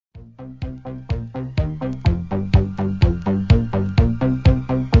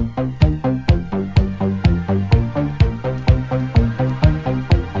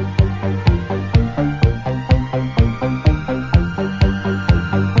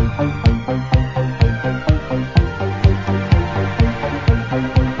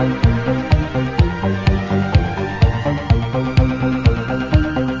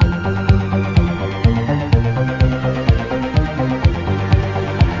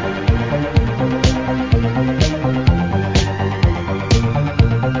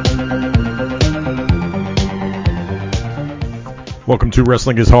Welcome to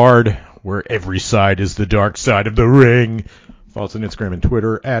Wrestling is Hard, where every side is the dark side of the ring. Follow us on Instagram and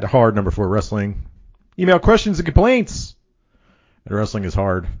Twitter at hard4wrestling. Email questions and complaints at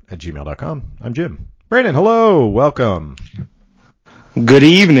wrestlingishard@gmail.com. I'm Jim. Brandon, hello. Welcome. Good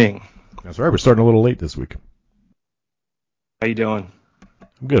evening. That's right. We're starting a little late this week. How you doing?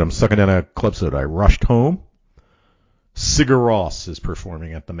 I'm good. I'm sucking down a club soda. I rushed home. Sigur Rós is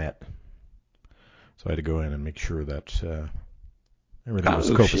performing at the Met. So I had to go in and make sure that everything was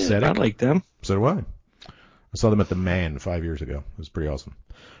copacetic. Shit, I like them. So do I. I saw them at the Man 5 years ago. It was pretty awesome.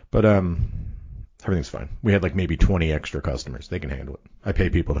 But everything's fine. We had like maybe 20 extra customers. They can handle it. I pay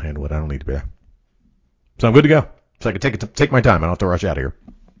people to handle it. I don't need to be there. So I'm good to go. So I can take my time. I don't have to rush out of here.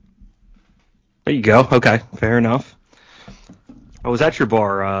 There you go. Okay, fair enough. I was at your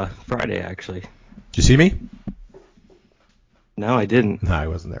bar Friday, actually. Did you see me? No, I didn't. No, I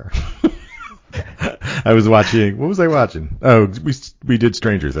wasn't there. I was watching. What was I watching? Oh, we did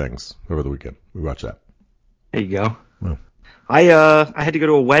Stranger Things over the weekend. We watched that. There you go. Well. I had to go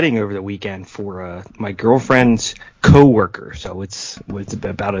to a wedding over the weekend for my girlfriend's coworker, so it's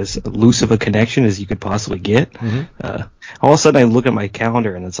about as loose of a connection as you could possibly get. Mm-hmm. All of a sudden, I look at my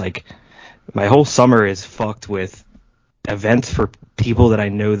calendar and it's like my whole summer is fucked with events for people that I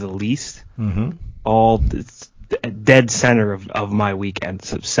know the least. Mm-hmm. All it's dead center of my weekend,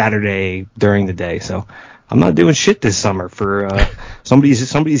 so Saturday during the day. So I'm not doing shit this summer for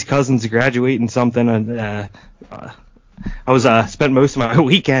somebody's cousin's graduating something. And I was spent most of my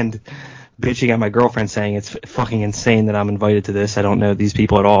weekend bitching at my girlfriend saying it's fucking insane that I'm invited to this. I don't know these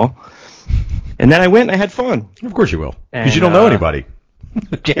people at all. And then I went and I had fun. Of course you will, because you don't know anybody.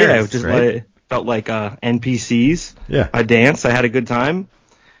 Who cares, yeah, just right? felt like NPCs. Yeah. I danced. I had a good time.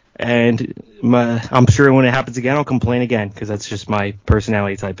 And I'm sure when it happens again, I'll complain again, because that's just my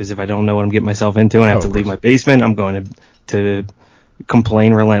personality type. Is if I don't know what I'm getting myself into and I have to leave my basement, I'm going to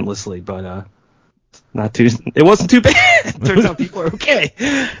complain relentlessly. But it wasn't too bad. Turns out people are okay.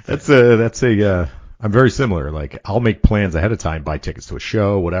 I'm very similar. Like, I'll make plans ahead of time, buy tickets to a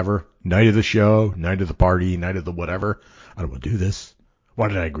show, whatever. Night of the show, night of the party, night of the whatever. I don't want to do this. Why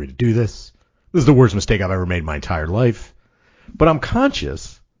did I agree to do this? This is the worst mistake I've ever made in my entire life. But I'm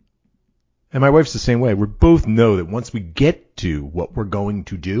conscious. And my wife's the same way. We both know that once we get to what we're going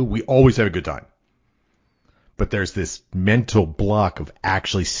to do, we always have a good time. But there's this mental block of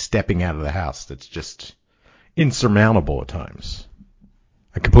actually stepping out of the house that's just insurmountable at times.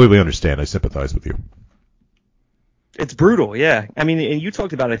 I completely understand. I sympathize with you. It's brutal, yeah. I mean, and you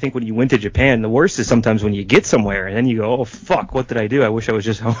talked about, I think, when you went to Japan, the worst is sometimes when you get somewhere and then you go, oh, fuck, what did I do? I wish I was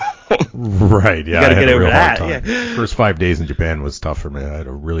just home. Right, yeah. You gotta get over that. Yeah. First 5 days in Japan was tough for me. I had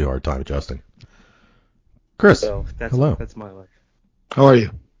a really hard time adjusting. Chris, so hello. That's my life. How are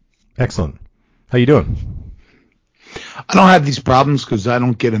you? Excellent. How you doing? I don't have these problems because I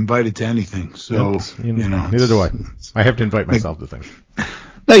don't get invited to anything. So, you know. Neither do I. I have to invite myself to things.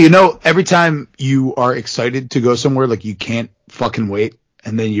 No, every time you are excited to go somewhere, like you can't fucking wait,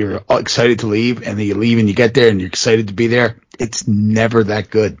 and then you're excited to leave, and then you leave and you get there and you're excited to be there, it's never that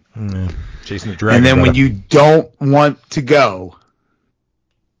good. Chasing the dragon. And then when you don't want to go,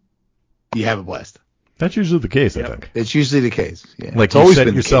 you have a blast. That's usually the case, I think. It's usually the case. Yeah. Like, you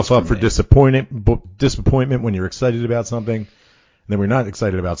set yourself up for disappointment when you're excited about something, and then we're not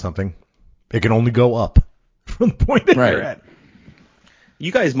excited about something. It can only go up from the point that you're at.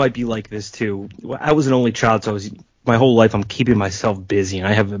 You guys might be like this too. I was an only child, so my whole life I'm keeping myself busy, and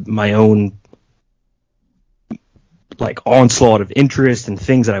I have my own like onslaught of interest and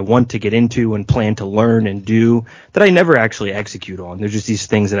things that I want to get into and plan to learn and do that I never actually execute on. There's just these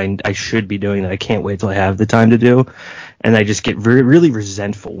things that I should be doing that I can't wait till I have the time to do, and I just get really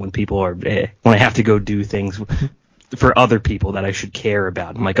resentful when people are when I have to go do things for other people that I should care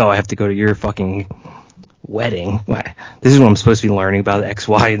about. I'm like, oh, I have to go to your fucking wedding. This is what I'm supposed to be learning about X,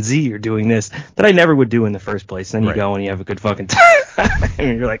 Y, and Z. You're doing this that I never would do in the first place. Then you go and you have a good fucking time,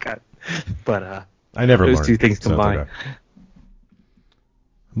 and you're like, but I never those learned, two things combined. Okay.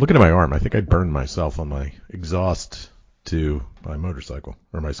 I'm looking at my arm. I think I burned myself on my exhaust to my motorcycle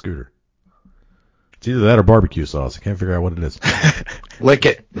or my scooter. It's either that or barbecue sauce. I can't figure out what it is. Lick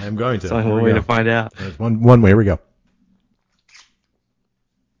it. I'm going to. It's only one way to find out. There's one way. Here we go.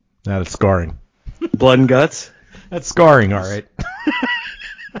 Now it's scarring. Blood and guts? That's scarring, all right.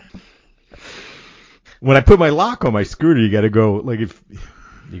 When I put my lock on my scooter, you got to go, like, if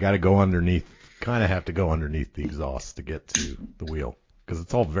you got to go underneath, kind of have to go underneath the exhaust to get to the wheel, because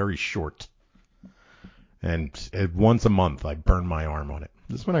it's all very short. And once a month, I burn my arm on it.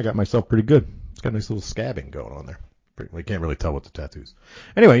 This one I got myself pretty good. It's got a nice little scabbing going on there. We can't really tell with the tattoos.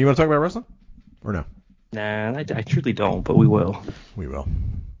 Anyway, you want to talk about wrestling? Or no? Nah, I truly don't, but we will. We will.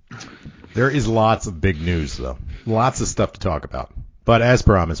 There is lots of big news, though. Lots of stuff to talk about. But as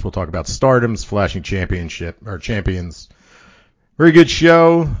promised, we'll talk about Stardom's Flashing Champions. Very good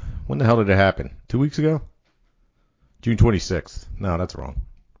show. When the hell did it happen? 2 weeks ago? June 26th. No, that's wrong.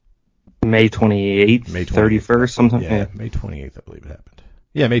 May 28th, May 28th. 31st, something. Yeah, May 28th, I believe it happened.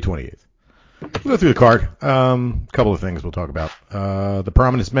 Yeah, May 28th. We'll go through the card. Couple of things we'll talk about. The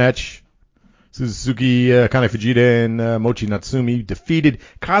prominence match. Suzuki, Kane Fujita, and Mochi Natsumi defeated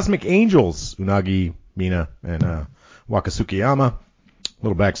Cosmic Angels, Unagi, Mina, and Waka Tsukiyama.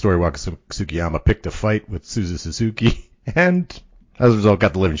 Little backstory, Waka Tsukiyama picked a fight with Suzu Suzuki, and as a result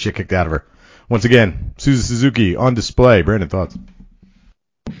got the living shit kicked out of her. Once again, Suzu Suzuki on display. Brandon, thoughts?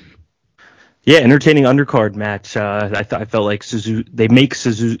 Yeah, entertaining undercard match. I felt like they make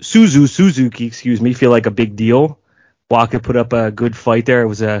Suzu Suzuki, feel like a big deal. Waka put up a good fight there. It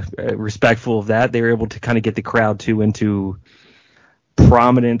was respectful of that. They were able to kind of get the crowd too into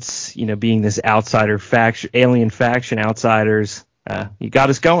prominence, being this outsider faction, alien faction, outsiders. You got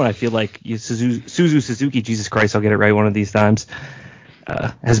us going. I feel like Suzu Suzuki, Jesus Christ, I'll get it right one of these times,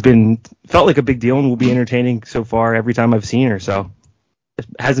 felt like a big deal and will be entertaining so far every time I've seen her. So it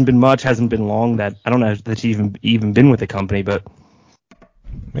hasn't been much, hasn't been long. That I don't know that she's even been with the company, but.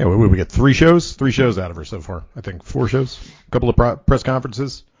 Yeah, we get 3 shows? 3 shows out of her so far. I think 4 shows. A couple of press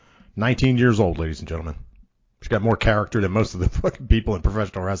conferences. 19 years old, ladies and gentlemen. She's got more character than most of the fucking people in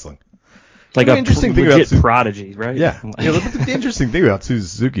professional wrestling. Like an interesting thing legit prodigy, right? Yeah. The interesting thing about Suzu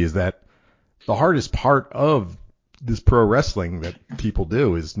Suzuki is that the hardest part of this pro wrestling that people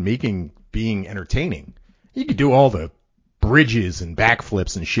do is being entertaining. You can do all the bridges and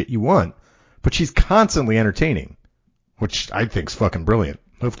backflips and shit you want, but she's constantly entertaining, which I think's fucking brilliant.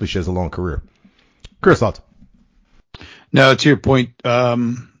 Hopefully she has a long career. Chris, thoughts? No, to your point,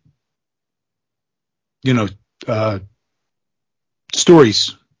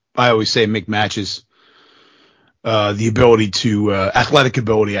 stories, I always say, make matches. The ability to, athletic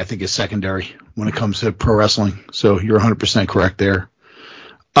ability, I think, is secondary when it comes to pro wrestling. So you're 100% correct there.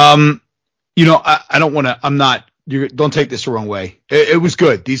 I don't want to, don't take this the wrong way. It was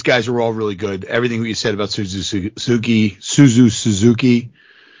good. These guys are all really good. Everything that you said about Suzu Suzuki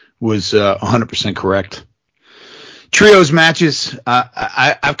was 100% correct. Trios matches,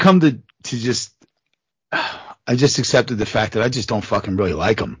 I've come to just, I just accepted the fact that I just don't fucking really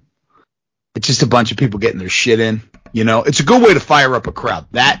like them. It's just a bunch of people getting their shit in. It's a good way to fire up a crowd.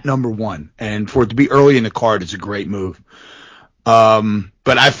 That, number one. And for it to be early in the card is a great move. But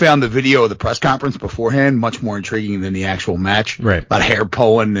I found the video of the press conference beforehand much more intriguing than the actual match. Right. About hair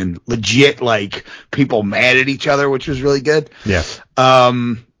pulling and legit, like, people mad at each other, which was really good. Yeah.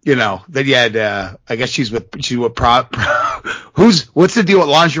 Then you had, I guess she's with what's the deal with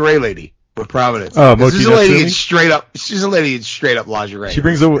lingerie lady with Providence? Oh, Mochi she's a lady in Natsumi? straight up lingerie. She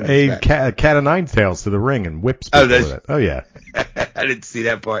brings a cat of nine tails to the ring and whips people with it. Oh, yeah. I didn't see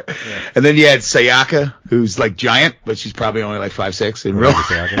that part. Yeah. And then you had Sayaka, who's like giant, but she's probably only like 5'6" in real.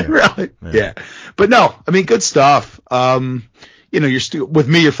 Sayaka, yeah. Yeah. But no, I mean, good stuff. You're with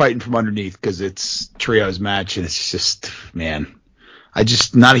me, you're fighting from underneath because it's trios match, and it's just, man, I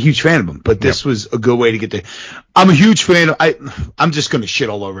just not a huge fan of them. But this was a good way to get there. I'm a huge fan of. I'm just going to shit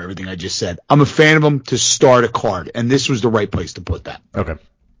all over everything I just said. I'm a fan of them to start a card, and this was the right place to put that. Okay.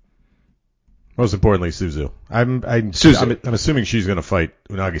 Most importantly, Suzu. I'm assuming she's going to fight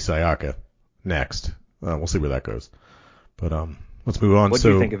Unagi Sayaka next. We'll see where that goes. But let's move on. What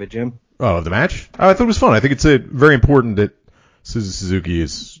do you think of it, Jim? Oh, of the match? Oh, I thought it was fun. I think it's very important that Suzu Suzuki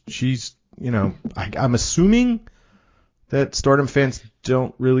she's I'm assuming that Stardom fans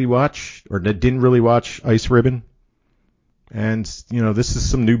don't really watch or didn't really watch Ice Ribbon. And, this is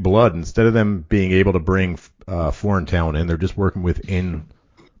some new blood. Instead of them being able to bring foreign talent in, they're just working within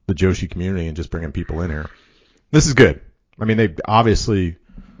the Joshi community and just bringing people in here. This is good. I mean, they obviously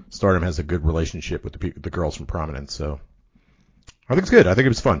Stardom has a good relationship with the girls from Prominence, so I think it's good. I think it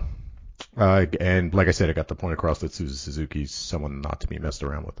was fun. And like I said, I got the point across that Suzu Suzuki's someone not to be messed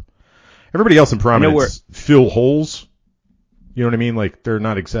around with. Everybody else in Prominence fill holes. You know what I mean? Like, they're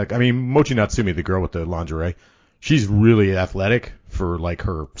not exact. I mean, Mochi Natsumi, the girl with the lingerie, she's really athletic for, like,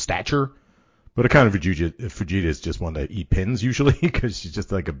 her stature. But Akane Fujita is just one to eat pins, usually, because she's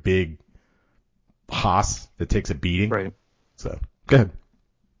just like a big hoss that takes a beating. Right. So, go ahead.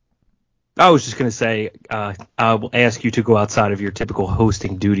 I was just going to say, I will ask you to go outside of your typical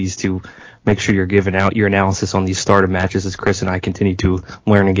hosting duties to make sure you're giving out your analysis on these Stardom matches as Chris and I continue to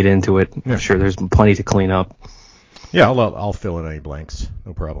learn and get into it. Yeah. I'm sure there's plenty to clean up. Yeah, I'll fill in any blanks.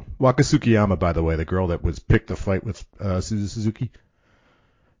 No problem. Waka Tsukiyama, by the way, the girl that was picked to fight with Suzu Suzuki,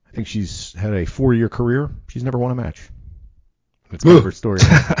 I think she's had a 4-year career. She's never won a match. It's kind of her story.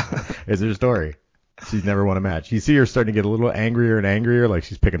 It's her story. She's never won a match. You see her starting to get a little angrier and angrier, like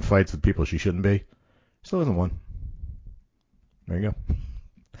she's picking fights with people she shouldn't be. Still hasn't won. There you go.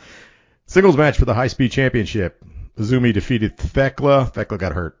 Singles match for the High Speed Championship. Azumi defeated Thekla. Thekla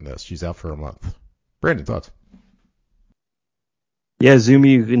got hurt in this. She's out for a month. Brandon, thoughts? Yeah,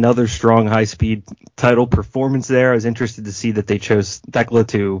 Azumi, another strong high-speed title performance there. I was interested to see that they chose Thekla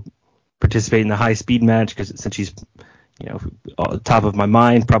to participate in the high-speed match because since she's, top of my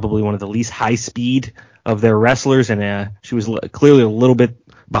mind, probably one of the least high-speed of their wrestlers, and she was clearly a little bit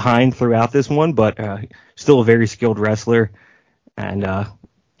behind throughout this one, but still a very skilled wrestler. And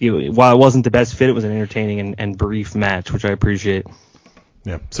while it wasn't the best fit, it was an entertaining and brief match, which I appreciate.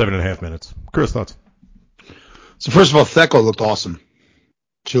 Yeah, 7.5 minutes. Chris, thoughts? So first of all, Thekla looked awesome.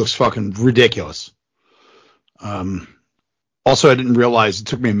 She looks fucking ridiculous. Also, I didn't realize, it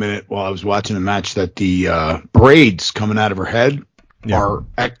took me a minute while I was watching the match, that the braids coming out of her head are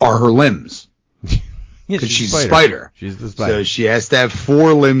her limbs. Because she's a spider. She's the spider. So she has to have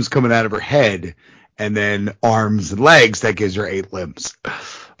 4 limbs coming out of her head, and then arms and legs. That gives her 8 limbs.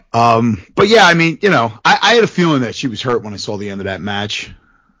 But yeah, I mean, I had a feeling that she was hurt when I saw the end of that match.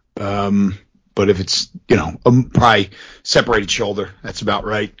 But if it's, probably separated shoulder, that's about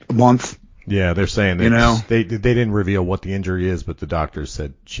right. A month. Yeah, they're saying that they didn't reveal what the injury is, but the doctors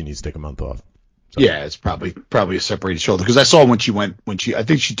said she needs to take a month off. So. Yeah, it's probably a separated shoulder, because I saw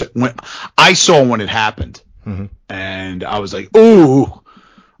I saw when it happened, and I was like, ooh,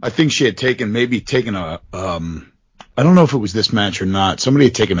 I think she had taken a, I don't know if it was this match or not. Somebody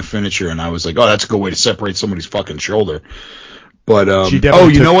had taken a finisher, and I was like, oh, that's a good way to separate somebody's fucking shoulder. But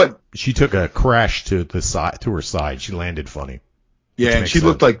know what? She took a crash to her side. She landed funny. Yeah, and she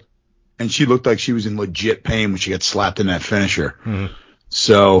looked like she was in legit pain when she got slapped in that finisher. Mm-hmm.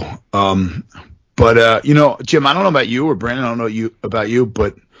 So, Jim, I don't know about you, or Brandon, I don't know about you,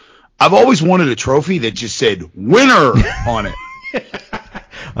 but I've always wanted a trophy that just said "winner" on it.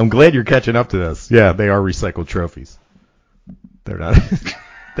 I'm glad you're catching up to this. Yeah, they are recycled trophies. They're not.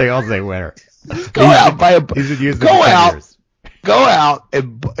 They all say "winner." Go out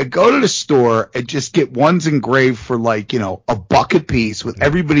and go to the store and just get ones engraved for a buck a piece with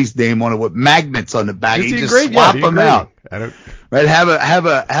everybody's name on it with magnets on the back. You just swap them out. Right? Have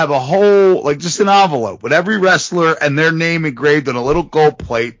a whole, just an envelope with every wrestler and their name engraved on a little gold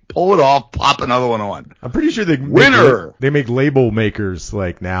plate. Pull it off, pop another one on. I'm pretty sure they make label makers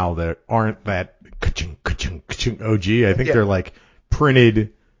now that aren't that OG. I think they're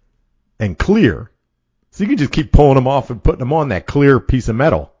printed and clear. So you can just keep pulling them off and putting them on that clear piece of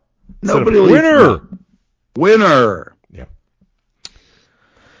metal. Winner. Yeah.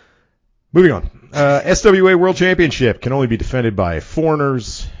 Moving on. SWA World Championship can only be defended by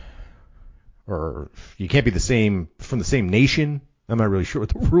foreigners, or you can't be from the same nation. I'm not really sure what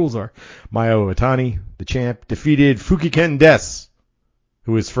the rules are. Mayo Iwatani, the champ, defeated Fukigen Des,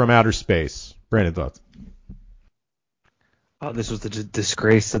 who is from outer space. Brandon, thoughts? Oh, this was the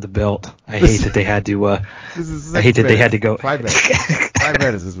disgrace of the belt. I hate that they had to. I hate that they had to go. 5 minutes. 5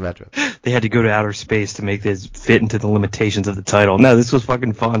 minutes is match. They had to go to outer space to make this fit into the limitations of the title. No, this was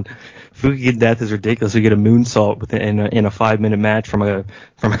fucking fun. Fukigen Death is ridiculous. We get a moonsault in a 5-minute match from a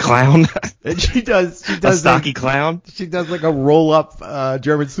clown. And she does a stocky clown. She does a roll up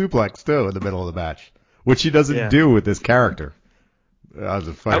German suplex too in the middle of the match, which she doesn't do with this character. I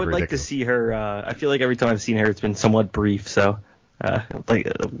would like to see her. I feel like every time I've seen her, it's been somewhat brief. So,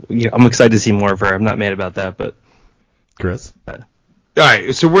 I'm excited to see more of her. I'm not mad about that. But Chris, all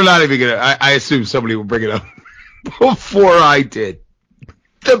right. So we're not even gonna. I assume somebody will bring it up before I did.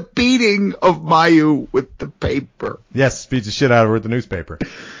 The beating of Mayu with the paper. Yes, beats the shit out of her with the newspaper.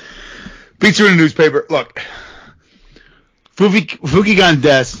 Beats her in the newspaper. Look, Fukigen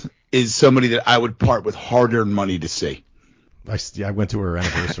Des is somebody that I would part with hard-earned money to see. I went to her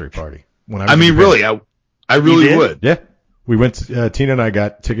anniversary party. I really would. Yeah. We went, Tina and I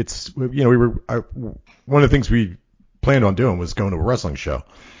got tickets. One of the things we planned on doing was going to a wrestling show.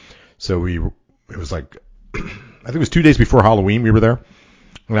 So it was I think it was 2 days before Halloween we were there.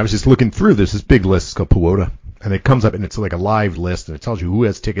 And I was just looking through this big list. It's called Puota. And it comes up and it's a live list and it tells you who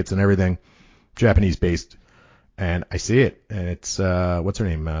has tickets and everything. Japanese based. And I see it. And it's, what's her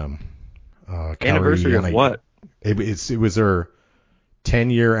name? Anniversary of what? It was her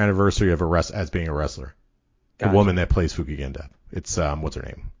 10-year anniversary of as being a wrestler. Gotcha. The woman that plays Fukigen Death. It's what's her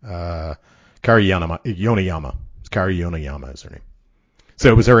name? Kari Yonayama. Kari Yonayama is her name. So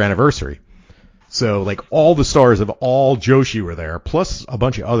it was her anniversary. So all the stars of all Joshi were there, plus a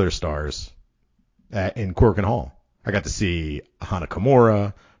bunch of other stars in Korakuen Hall. I got to see Hana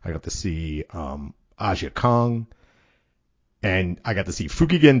Kimura, I got to see Aja Kong, and I got to see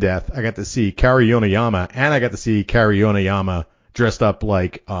Fukigen Death. I got to see Kari Yonayama, and I got to see Kari Yonayama dressed up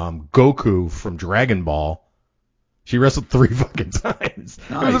like Goku from Dragon Ball. She wrestled 3 fucking times.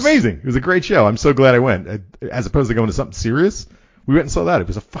 Nice. It was amazing. It was a great show. I'm so glad I went. As opposed to going to something serious, we went and saw that. It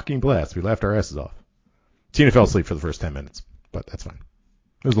was a fucking blast. We laughed our asses off. Tina fell asleep for the first 10 minutes, but that's fine.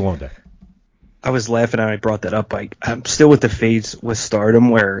 It was a long day. I was laughing and I brought that up. I'm still with the phase with Stardom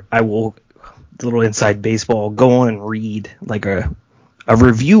where I will, a little inside baseball, go on and read like a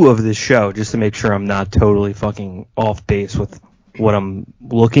review of this show just to make sure I'm not totally fucking off base with what I'm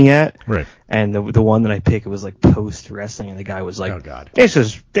looking at. Right. And the one that I picked, it was like post wrestling, and the guy was like, "Oh God, this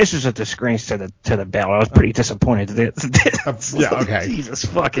is a disgrace to the belt." I was pretty disappointed. Yeah, okay. Jesus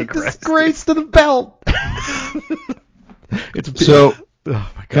fucking Christ. Disgrace to the belt. It's so.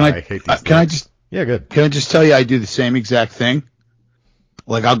 Oh my God, I hate these. Can I just? Yeah, good. Can I just tell you, I do the same exact thing.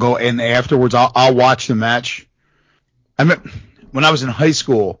 Like I'll go and afterwards, I'll watch the match. I mean, when I was in high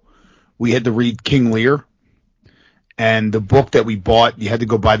school, we had to read King Lear. And the book that we bought, you had to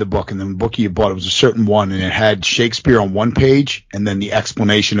go buy the book, and then the book you bought, it was a certain one, and it had Shakespeare on one page, and then the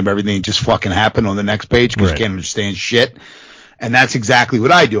explanation of everything just fucking happened on the next page because you can't understand shit. And that's exactly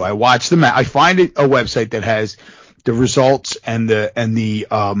what I do. I watch the match. I find a website that has the results and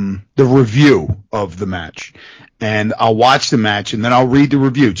the review of the match, and I'll watch the match, and then I'll read the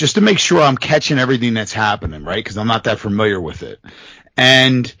review just to make sure I'm catching everything that's happening, right? Because I'm not that familiar with it,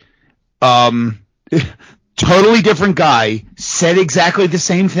 and totally different guy said exactly the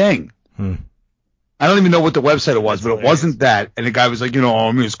same thing. I don't even know what the website it was, but it wasn't that. And the guy was like,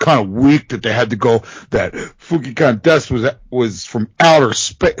 it's kind of weak that they had to go that Fukigen Death was from outer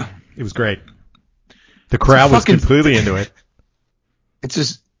space. It was great. The crowd was completely into it.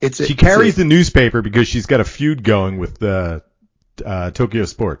 She carries the newspaper because she's got a feud going with the Tokyo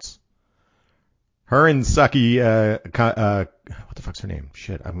Sports. Her and Saki, what the fuck's her name?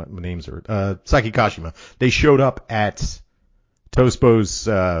 Shit, my names are Saki Kashima. They showed up at Tospo's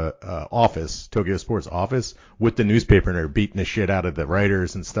office, Tokyo Sports office, with the newspaper, and they're beating the shit out of the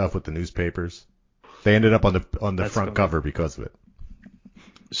writers and stuff with the newspapers. They ended up on the front cover because of it.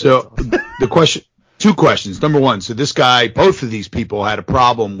 So the question, 2 questions. Number 1, so this guy, both of these people had a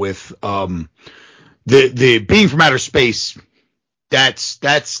problem with the being from outer space. That's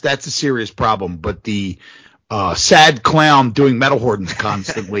a serious problem, but the sad clown doing metal horns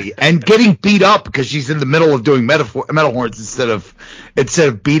constantly and getting beat up because she's in the middle of doing metal horns instead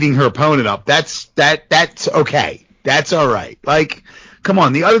of beating her opponent up. That's okay. That's all right. Like, come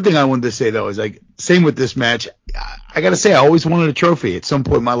on. The other thing I wanted to say though is like, same with this match. I gotta say, I always wanted a trophy at some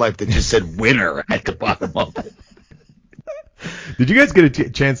point in my life that just said winner at the bottom of it. Did you guys get a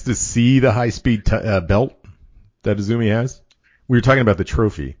chance to see the high-speed belt that Izumi has? We were talking about the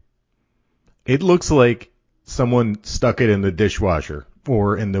trophy. It looks like someone stuck it in the dishwasher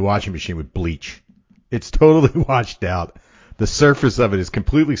or in the washing machine with bleach. It's totally washed out. The surface of it is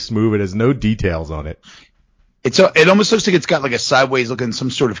completely smooth. It has no details on it. It almost looks like it's got like a sideways looking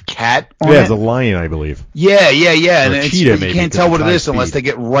some sort of cat on it. Yeah, it's a lion, I believe. Yeah. And a cheetah, you can't tell what it is unless they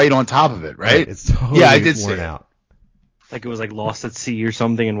get right on top of it, right? It's totally I did worn see out. Like it was like lost at sea or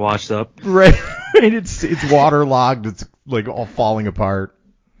something and washed up. Right. It's waterlogged. It's like all falling apart.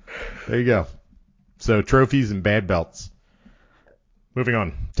 There you go. So trophies and bad belts. Moving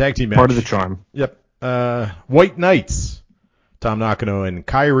on. Tag team match. Part of the charm. Yep. White Knights. Tom Nakano and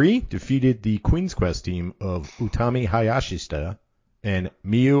Kairi defeated the Queen's Quest team of Utami Hayashishita and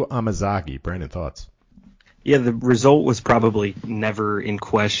Miyu Amazaki. Brandon, thoughts? Yeah, the result was probably never in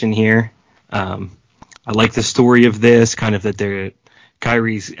question here. I like the story of this, kind of that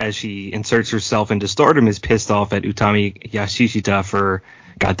Kairi, as she inserts herself into Stardom, is pissed off at Utami Yashishita for,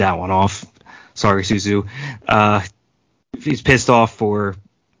 got that one off. Sorry, Suzu. She's pissed off for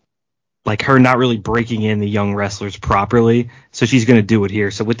like her not really breaking in the young wrestlers properly, so she's going to do it here.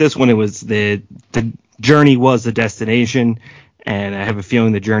 So with this one, it was the journey was the destination, and I have a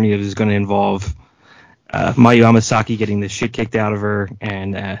feeling the journey is going to involve Mayu Amasaki getting the shit kicked out of her,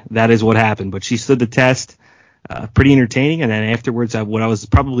 and that is what happened. But she stood the test, pretty entertaining. And then afterwards, what I was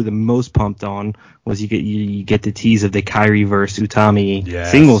probably the most pumped on was you get the tease of the Kairi versus Utami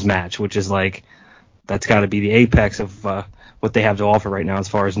singles match, which is like that's got to be the apex of what they have to offer right now as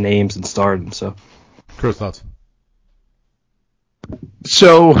far as names and stardom. So, Chris, thoughts?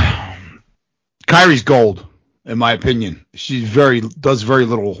 So, Kairi's gold, in my opinion. She does very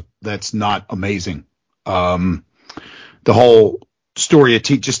little that's not amazing. The whole story of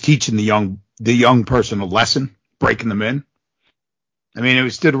just teaching the young person a lesson, breaking them in. I mean,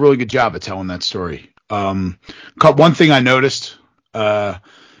 did a really good job of telling that story. One thing I noticed,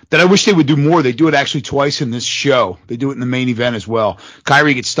 that I wish they would do more. They do it actually twice in this show. They do it in the main event as well.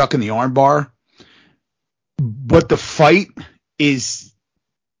 Kyrie gets stuck in the armbar, but the fight is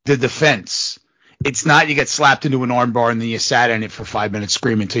the defense. It's not you get slapped into an armbar and then you sat in it for 5 minutes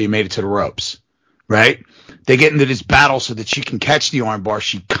screaming until you made it to the ropes, right? They get into this battle so that she can catch the armbar.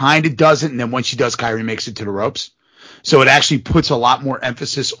 She kind of doesn't, and then when she does, Kyrie makes it to the ropes. So it actually puts a lot more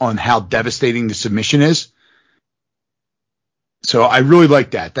emphasis on how devastating the submission is. So I really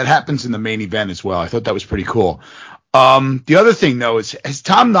like that. That happens in the main event as well. I thought that was pretty cool. The other thing, though, is has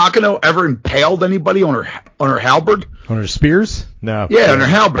Tom Nakano ever impaled anybody on her halberd? On her spears? No. Yeah, on her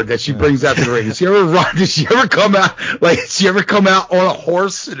halberd that she brings out to the ring. Does she ever come out on a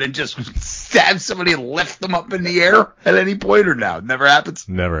horse and then just stab somebody and lift them up in the air at any point, or no? It never happens?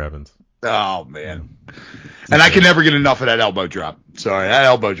 Never happens. Oh, man. And I can never get enough of that elbow drop. Sorry, that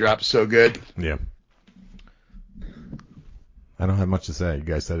elbow drop is so good. Yeah. I don't have much to say. You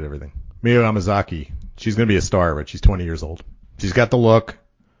guys said everything. Miyu Amazaki, she's going to be a star, but she's 20 years old. She's got the look.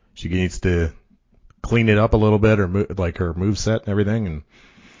 She needs to clean it up a little bit, or like her moveset and everything, and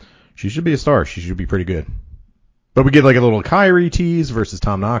she should be a star. She should be pretty good. But we get like a little Kyrie tease versus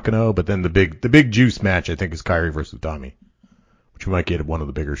Tom Nakano, but then the big juice match, I think, is Kyrie versus Tommy, which we might get at one of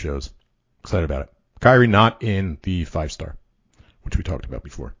the bigger shows. Excited about it. Kyrie not in the 5-star, which we talked about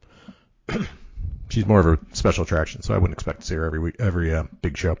before. She's more of a special attraction, so I wouldn't expect to see her every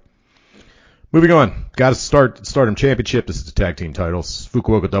big show. Moving on, got to Stardom Championship. This is the tag team titles.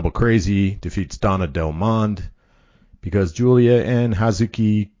 Fukuoka Double Crazy defeats Donna Del Monde because Julia and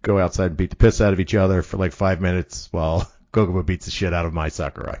Hazuki go outside and beat the piss out of each other for like 5 minutes while Kokomo beats the shit out of Mai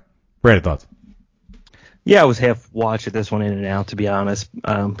Sakurai. Brandon, thoughts? Yeah, I was half watching this one in and out, to be honest.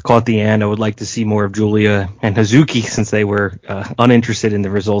 Caught the end. I would like to see more of Julia and Hazuki since they were uninterested in the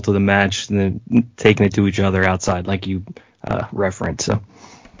result of the match and then taking it to each other outside, like you referenced. So,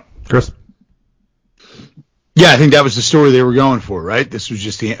 Chris? Yeah, I think that was the story they were going for, right? This was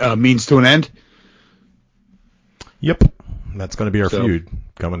just the means to an end. Yep, that's going to be our feud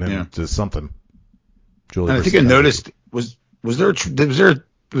coming into something. Julia, and I think I noticed was there a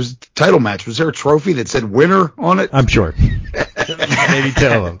title match? Was there a trophy that said winner on it? I'm sure. Maybe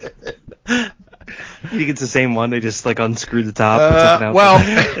tell them. You think it's the same one? They just like unscrewed the top.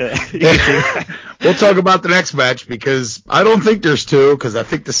 We'll talk about the next match because I don't think there's two because I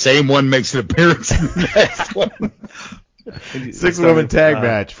think the same one makes an appearance in the next one. 6-woman tag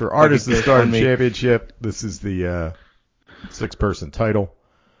match for Artists of Stardom Championship. This is the 6-person title.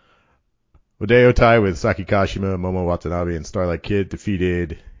 Hideo Tai with Saki Kashima, Momo Watanabe, and Starlight Kid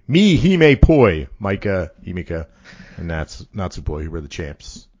defeated Hime Poi, Maika Himika, and Natsupoi, who were the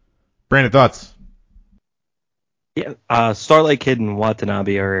champs. Brandon, thoughts? Yeah, Starlight Kid and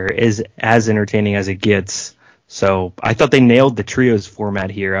Watanabe is as entertaining as it gets. So I thought they nailed the trios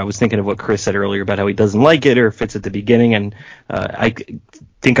format here. I was thinking of what Chris said earlier about how he doesn't like it or if it's at the beginning, and I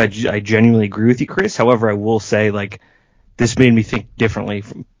think I genuinely agree with you, Chris. However, I will say like this made me think differently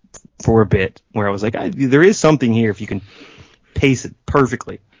for a bit, where I was like, there is something here if you can pace it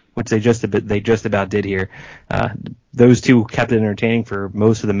perfectly, which they just about did here. Those two kept it entertaining for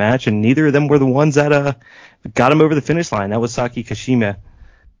most of the match, and neither of them were the ones that got him over the finish line. That was Saki Kashima.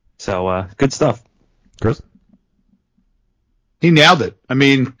 So good stuff. Chris? He nailed it. I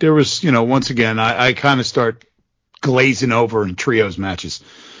mean, there was, once again, I kind of start glazing over in trios matches.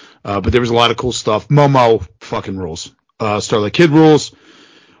 But there was a lot of cool stuff. Momo fucking rules. Starlight Kid rules.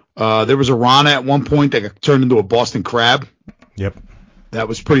 There was a Rana at one point that got turned into a Boston Crab. Yep. That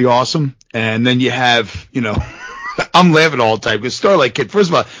was pretty awesome. And then you have, I'm laughing all the time because Starlight Kid, first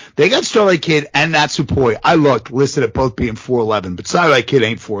of all, they got Starlight Kid and Natsupoi. I looked, listed at both being 4'11", but Starlight Kid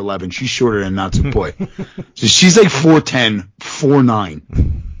ain't 4'11". She's shorter than Natsupoi. So she's like 4'10",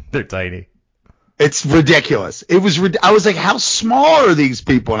 4'9". They're tiny. It's ridiculous. I was like, how small are these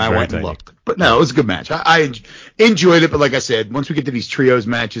people? And I went and looked. But no, it was a good match. I enjoyed it, but like I said, once we get to these trios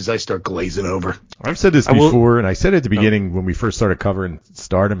matches, I start glazing over. I've said this before, and I said at the beginning when we first started covering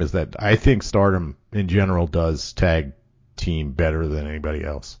Stardom, is that I think Stardom in general does tag team better than anybody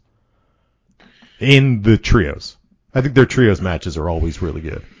else. In the trios. I think their trios matches are always really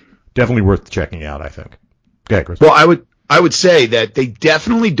good. Definitely worth checking out, I think. Okay, Chris. Well, I would say that they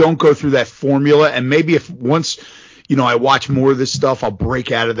definitely don't go through that formula, and maybe if once I watch more of this stuff, I'll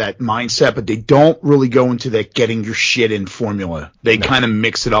break out of that mindset, but they don't really go into that getting your shit in formula. They kind of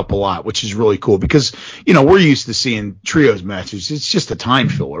mix it up a lot, which is really cool because, we're used to seeing trios matches. It's just a time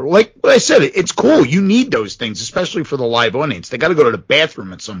filler. Like I said, it's cool. You need those things, especially for the live audience. They got to go to the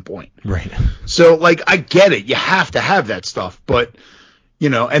bathroom at some point. Right. So, I get it. You have to have that stuff, but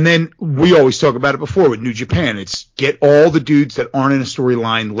And then we always talk about it before with New Japan. It's get all the dudes that aren't in a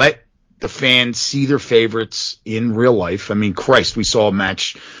storyline, let the fans see their favorites in real life. I mean, Christ, we saw a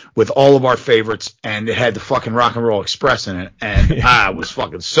match with all of our favorites, and it had the fucking Rock and Roll Express in it, and I was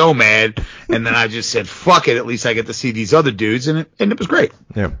fucking so mad. And then I just said, fuck it, at least I get to see these other dudes, and it was great.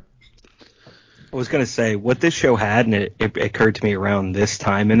 Yeah. I was going to say, what this show had, and it occurred to me around this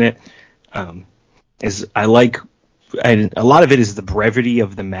time in it, is I like, and a lot of it is the brevity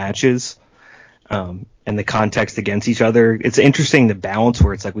of the matches, and the context against each other. It's interesting, the balance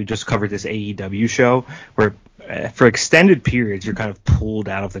where it's like we just covered this AEW show where for extended periods you're kind of pulled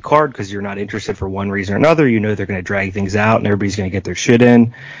out of the card because you're not interested for one reason or another. They're going to drag things out and everybody's going to get their shit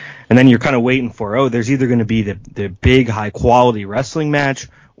in. And then you're kind of waiting for, there's either going to be the big high quality wrestling match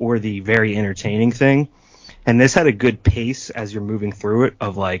or the very entertaining thing. And this had a good pace as you're moving through it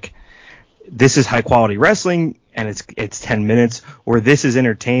of like, this is high quality wrestling and it's 10 minutes, or this is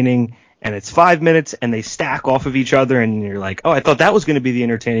entertaining and it's 5 minutes, and they stack off of each other, and you're like, I thought that was going to be the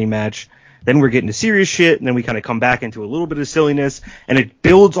entertaining match. Then we're getting to serious shit, and then we kind of come back into a little bit of silliness, and it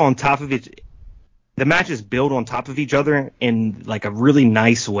builds on top of it. The matches build on top of each other in like a really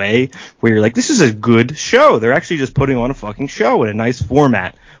nice way, where you're like, this is a good show. They're actually just putting on a fucking show in a nice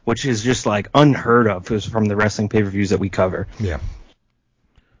format, which is just like unheard of from the wrestling pay-per-views that we cover. Yeah.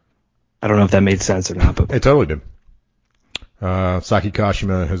 I don't know if that made sense or not, but it totally did. Saki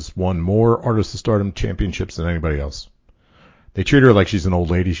Kashima has won more Artist of Stardom championships than anybody else. They treat her like she's an old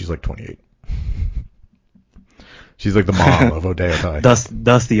lady. She's like 28. She's like the mom of Odeya Tai.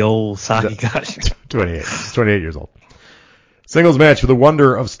 Thus the old Saki Kashima. 28. She's 28 years old. Singles match for the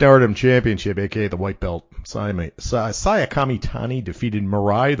Wonder of Stardom Championship, a.k.a. the White Belt. Saya Kamitani defeated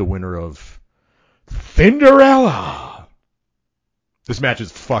Mirai, the winner of Cinderella. This match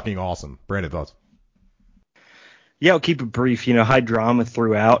is fucking awesome. Brandon, thoughts? Yeah, I'll keep it brief. High drama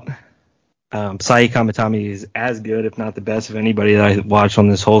throughout. Saya Kamitani is as good, if not the best, of anybody that I watched on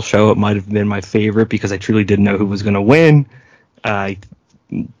this whole show. It might have been my favorite because I truly didn't know who was going to win. I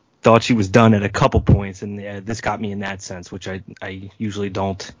thought she was done at a couple points, and this got me in that sense, which I usually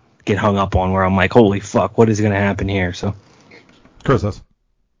don't get hung up on, where I'm like, holy fuck, what is going to happen here? So, Chris,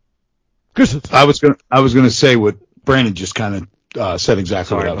 I was gonna say what Brandon just kind of said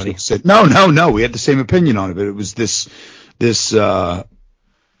exactly what I was going to say. No. We had the same opinion on it. But it was this,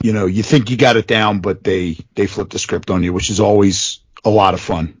 you think you got it down, but they flip the script on you, which is always a lot of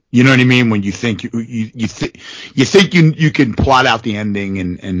fun. You know what I mean? When you think you think you can plot out the ending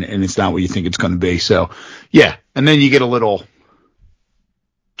and it's not what you think it's going to be. So yeah. And then you get a little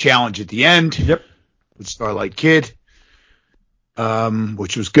challenge at the end. Yep. With Starlight Kid.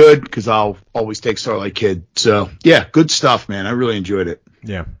 Which was good because I'll always take Starlight Kid. So yeah, good stuff, man. I really enjoyed it.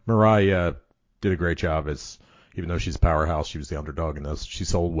 Yeah, Mirai did a great job even though she's a powerhouse, she was the underdog in this. She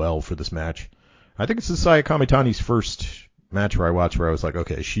sold well for this match. I think it's Saya Kamitani's first match where I watched where I was like,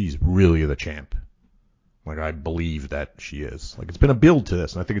 okay, she's really the champ. Like, I believe that she is. Like, it's been a build to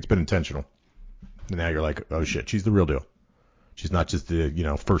this, and I think it's been intentional. And now you're like, oh shit, she's the real deal. She's not just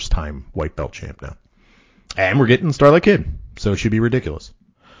the, first time white belt champ now. And we're getting Starlight Kid, so it should be ridiculous.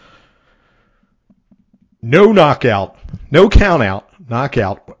 No knockout, no count out,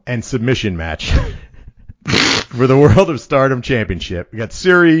 knockout, and submission match for the World of Stardom Championship. We got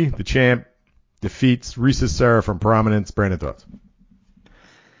Syuri, the champ, defeats Risa Sera from Prominence. Brandon, thoughts?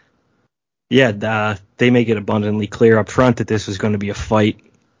 Yeah, they make it abundantly clear up front that this was going to be a fight,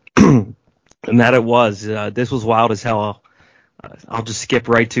 and that it was. This was wild as hell. I'll just skip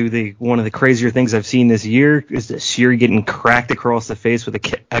right to one of the crazier things I've seen this year is Syuri getting cracked across the face with a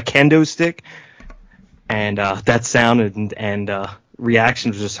kendo stick, and that sound and reaction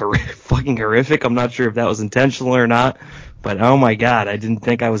was just fucking horrific. I'm not sure if that was intentional or not, but oh my god, I didn't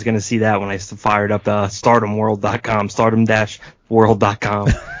think I was going to see that when I fired up StardomWorld.com, stardom-world.com.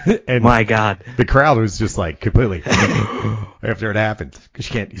 And my god, the crowd was just like completely after it happened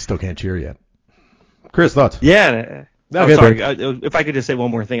because you still can't cheer yet. Chris, thoughts? Yeah. Okay, sorry. If I could just say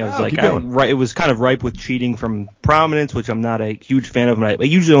one more thing, I was it was kind of ripe with cheating from Prominence, which I'm not a huge fan of. I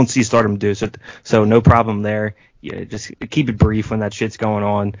usually don't see Stardom do so no problem there. Yeah, just keep it brief when that shit's going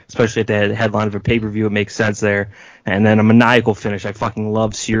on, especially at the headline of a pay-per-view. It makes sense there. And then a maniacal finish. I fucking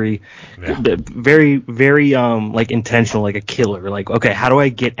love Syuri. Yeah. Very, very intentional, like a killer. Like, okay, how do I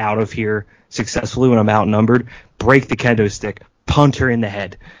get out of here successfully when I'm outnumbered? Break the kendo stick, punt her in the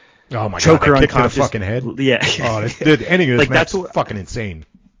head. Oh my choke god! Her kick unconscious. To the fucking head. Yeah. Oh, the ending of this match is fucking insane.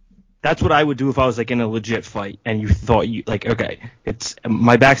 That's what I would do if I was like in a legit fight and you thought okay, it's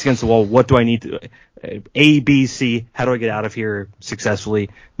my back's against the wall. What do I need to A, B, C? How do I get out of here successfully?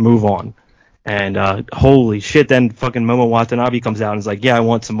 Move on. And holy shit, then fucking Momo Watanabe comes out and is like, yeah, I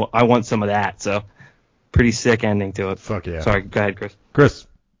want some of that. So pretty sick ending to it. Fuck yeah. Sorry, go ahead, Chris. Chris.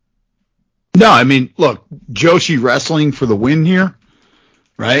 No, I mean, look, Joshi Wrestling for the win here,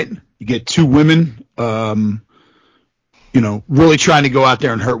 right? You get two women, really trying to go out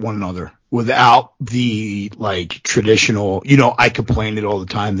there and hurt one another without the traditional, I complain it all the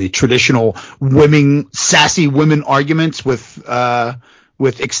time, the traditional sassy women arguments with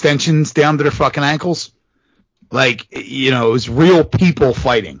extensions down to their fucking ankles. It was real people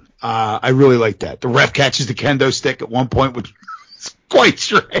fighting. I really like that. The ref catches the kendo stick at one point, which is quite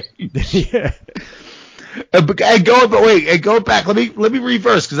strange. Yeah. Go back. Let me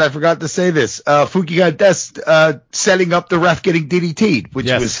reverse because I forgot to say this. Fukiga Des setting up the ref getting DDT'd, which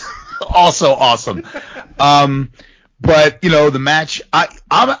was also awesome. But the match,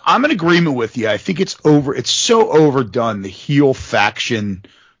 I'm in agreement with you. I think it's over. It's so overdone. The heel faction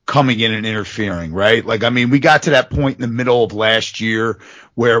coming in and interfering, right? We got to that point in the middle of last year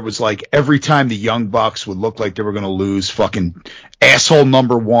where it was like every time the Young Bucks would look like they were going to lose, fucking asshole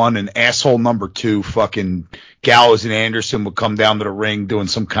number 1 and asshole number 2, fucking Gallows and Anderson would come down to the ring doing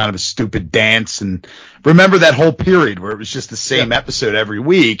some kind of a stupid dance. And remember that whole period where it was just the same episode every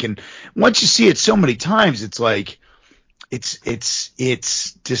week. And once you see it so many times, it's like, it's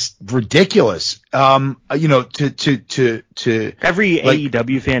just ridiculous. To every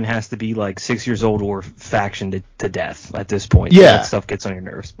AEW fan has to be 6 years old or factioned to death at this point. Yeah. That stuff gets on your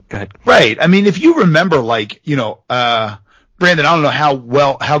nerves. Go ahead. Right. I mean, if you remember, Brandon, I don't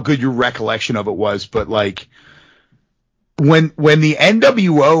know how good your recollection of it was, but when the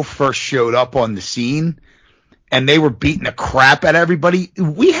NWO first showed up on the scene and they were beating the crap out of everybody,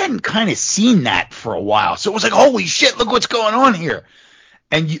 we hadn't kind of seen that for a while. So it was like, holy shit, look what's going on here.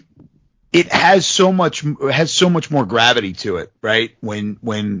 And it has so much more gravity to it, right?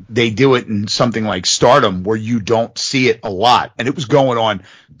 When they do it in something like Stardom where you don't see it a lot, and it was going on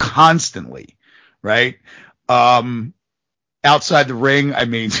constantly, right? Outside the ring, I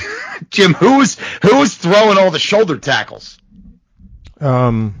mean, Jim, who was throwing all the shoulder tackles?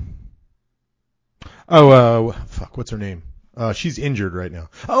 Fuck, what's her name? She's injured right now.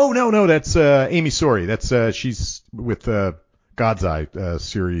 Oh, no, that's Amy Sori. That's she's with God's Eye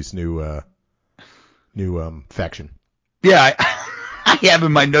series new faction. Yeah, I have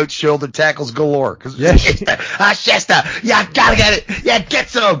in my notes shoulder tackles galore. Shasta, yeah, gotta get it. Yeah, get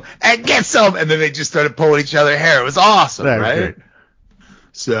some. And then they just started pulling each other's hair. It was awesome, right?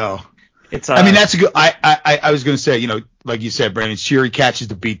 So, it's I mean, that's a good, I was going to say, like you said, Brandon, Shiri catches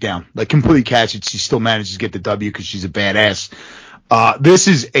the beatdown, completely catches. She still manages to get the W because she's a badass.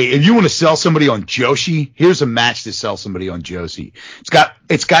 If you want to sell somebody on Joshi, here's a match to sell somebody on Joshi.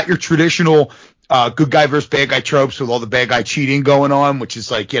 It's got your traditional, good guy versus bad guy tropes with all the bad guy cheating going on, which is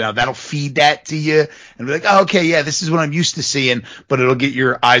that'll feed that to you and be like, oh, okay, yeah, this is what I'm used to seeing, but it'll get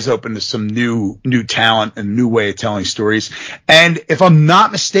your eyes open to some new talent and new way of telling stories. And if I'm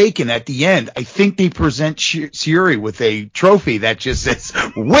not mistaken, at the end, I think they present Shuri with a trophy that just says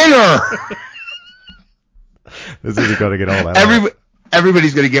winner. This is going to get all that.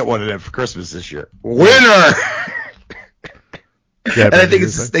 Everybody's going to get one of them for Christmas this year. Winner. Yeah, and I think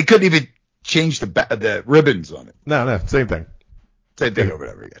they couldn't even change the ribbons on it. No, same thing. Same thing over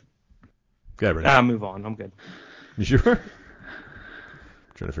and over again. Yeah, Brandon. Move on. I'm good. You sure? I'm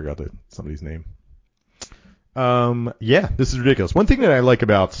trying to figure out somebody's name. Yeah, this is ridiculous. One thing that I like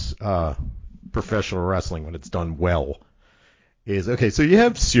about professional wrestling when it's done well is, okay, so you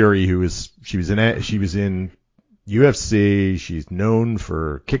have Shuri, she was in UFC, she's known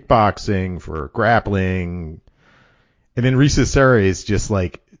for kickboxing, for grappling, and then Risa Sera is just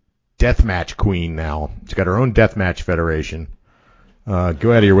deathmatch queen now. She's got her own deathmatch federation. Go out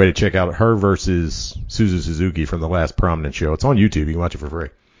of your way to check out her versus Suzu Suzuki from the last Prominent show. It's on YouTube. You can watch it for free.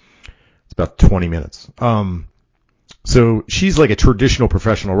 It's about 20 minutes. So she's like a traditional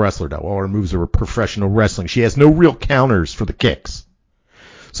professional wrestler now. All her moves are professional wrestling. She has no real counters for the kicks.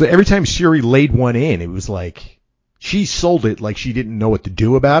 So every time Shuri laid one in, it was like she sold it like she didn't know what to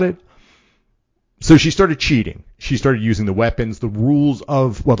do about it. So she started cheating. She started using the weapons, the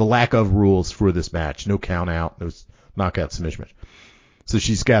lack of rules for this match. No count out, no knockout submission match. So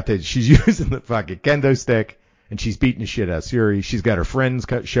she's using the fucking kendo stick, and she's beating the shit out of Shuri. She's got her friends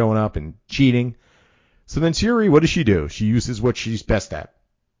showing up and cheating. So then Shuri, what does she do? She uses what she's best at.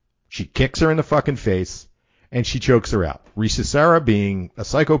 She kicks her in the fucking face, and she chokes her out. Risa Sera, being a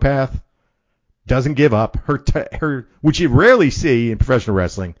psychopath, doesn't give up. Her, which you rarely see in professional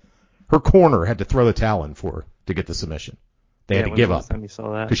wrestling, her corner had to throw the towel in for her to get the submission. They had to give up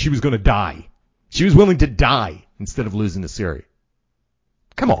because she was going to die. She was willing to die instead of losing to Shuri.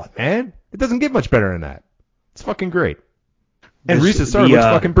 Come on, man. It doesn't get much better than that. It's fucking great. And This- Risa Star the, looks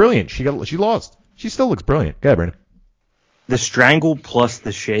fucking brilliant. She lost. She still looks brilliant. Go ahead, Brandon. The strangle plus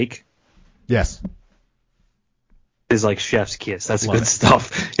the shake Yes. is like chef's kiss. That's Love good it.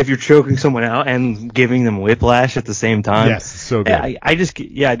 stuff. If you're choking someone out and giving them whiplash at the same time. Yes, so good. I just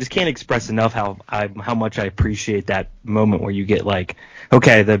can't express enough how much I appreciate that moment where you get like,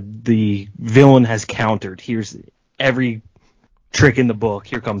 okay, the villain has countered. Here's every trick in the book.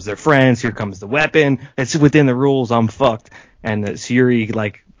 Here comes their friends. Here comes the weapon. It's within the rules. I'm fucked. And Suri,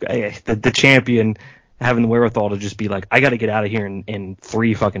 like the champion, having the wherewithal to just be like, I got to get out of here in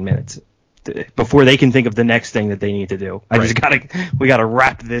 3 fucking minutes before they can think of the next thing that they need to do. We gotta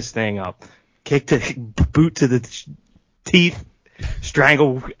wrap this thing up. Kick to boot to the teeth,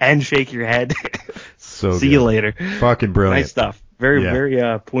 strangle and shake your head. So See good. you later. Fucking brilliant. Nice stuff. Very, Yeah.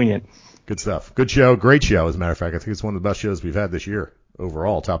 very poignant. Good stuff. Good show. Great show, as a matter of fact. I think it's one of the best shows we've had this year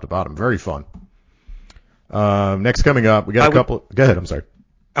overall, top to bottom. Very fun. Next coming up, we got a couple. Go ahead. I'm sorry.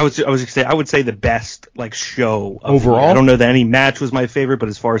 I would say the best like show of the Overall? year. I don't know that any match was my favorite, but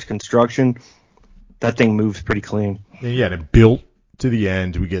as far as construction, that thing moves pretty clean. And yeah, and it built to the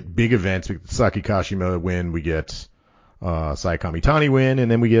end. We get big events. We get the Saki Kashima win. We get Sayakami Tani win,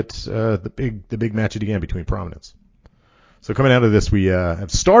 and then we get the big match at the end between Prominence. So coming out of this, we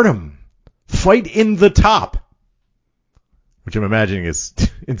have Stardom fight in the top, which I'm imagining is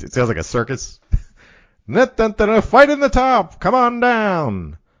it sounds like a circus. Fight in the top. Come on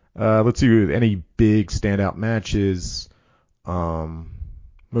down. Let's see any big standout matches.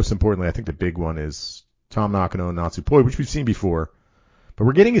 Most importantly, I think the big one is Tom Nakano and Natsupoi, which we've seen before. But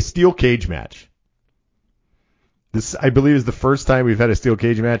we're getting a steel cage match. This, I believe, is the first time we've had a steel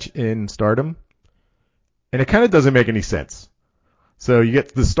cage match in Stardom. And it kind of doesn't make any sense. So you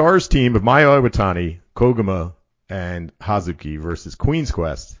get the Stars team of Maya Iwatani, Koguma, and Hazuki versus Queen's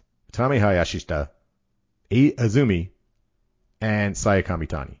Quest, Utami Hayashishita, Azumi, and Sayakami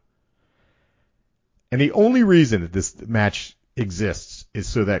Tani. And the only reason that this match exists is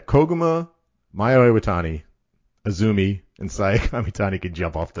so that Koguma, Maya Iwatani, Azumi, and Sayakami Tani can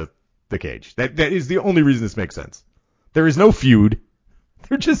jump off the cage. That is the only reason this makes sense. There is no feud.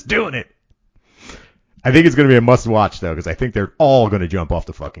 They're just doing it. I think it's going to be a must-watch, though, because I think they're all going to jump off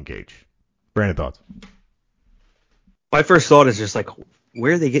the fucking cage. Brandon, thoughts? My first thought is just like,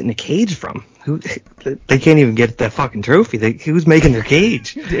 where are they getting a cage from? They can't even get that fucking trophy. Who's making their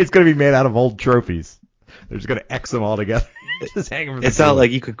cage? It's going to be made out of old trophies. They're just going to X them all together. Just hang them. It's not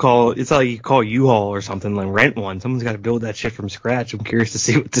like you could call U-Haul or something and rent one. Someone's got to build that shit from scratch. I'm curious to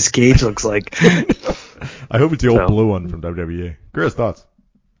see what this cage looks like. I hope it's the old blue one from WWE. Chris, thoughts?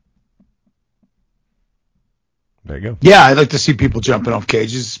 There you go. Yeah, I'd like to see people jumping off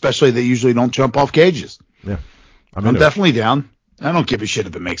cages, especially they usually don't jump off cages. Yeah. I'm definitely down. I don't give a shit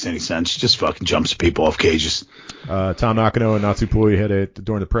if it makes any sense. Just fucking jumps people off cages. Tom Nakano and Natsupoi had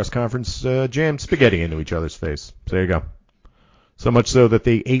during the press conference jammed spaghetti into each other's face. So there you go. So much so that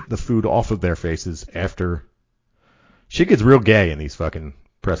they ate the food off of their faces after. Shit gets real gay in these fucking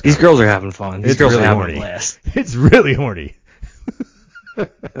press conferences. These girls are having fun. These girls really are having horny. a blast. It's really horny.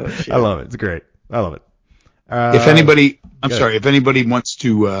 Oh, shit. I love it. It's great. I love it. If anybody wants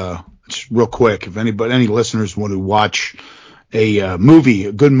to, just real quick, if any listeners want to watch a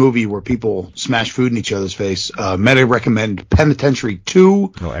good movie where people smash food in each other's face, might I recommend Penitentiary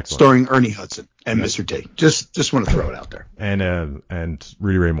 2, starring Ernie Hudson and Mr. T. Just want to throw it out there. And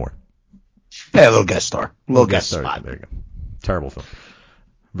Rudy Ray Moore. Yeah, a little guest star. Little guest spot. There you go. Terrible film.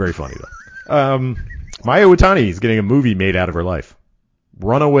 Very funny though. Maya Iwatani is getting a movie made out of her life.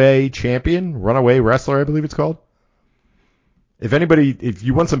 Runaway Wrestler, I believe it's called. If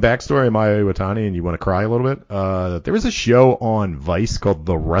you want some backstory on Maya Iwatani and you want to cry a little bit, there was a show on Vice called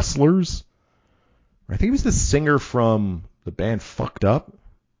The Wrestlers. I think it was the singer from the band Fucked Up.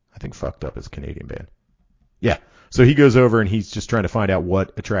 I think Fucked Up is a Canadian band. Yeah. So he goes over and he's just trying to find out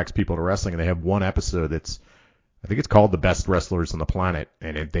what attracts people to wrestling, and they have one episode I think it's called The Best Wrestlers on the Planet,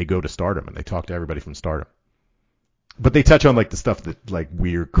 and they go to Stardom and they talk to everybody from Stardom. But they touch on like the stuff that like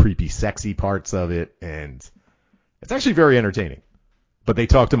weird, creepy, sexy parts of it, and it's actually very entertaining. But they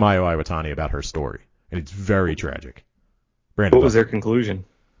talk to Maya Iwatani about her story, and it's very tragic. Brandon, What was their conclusion?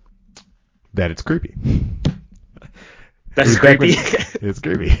 that it's creepy. That's creepy. It's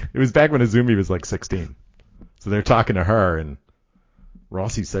creepy. It was back when Azumi was like 16. So they're talking to her, and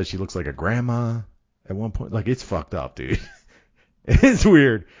Rossi says she looks like a grandma at one point. Like, it's fucked up, dude. It's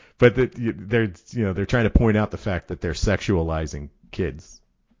weird. But they're trying to point out the fact that they're sexualizing kids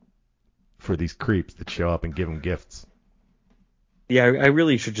for these creeps that show up and give them gifts. Yeah, I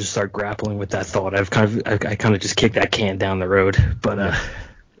really should just start grappling with that thought. I kind of just kicked that can down the road, but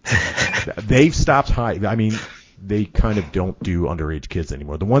They've stopped high. I mean, they kind of don't do underage kids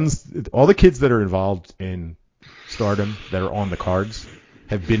anymore. All the kids that are involved in Stardom that are on the cards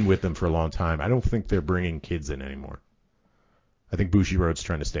have been with them for a long time. I don't think they're bringing kids in anymore. I think Bushiroad's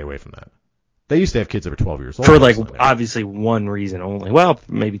trying to stay away from that. They used to have kids that were 12 years old. For like obviously one reason only. Well,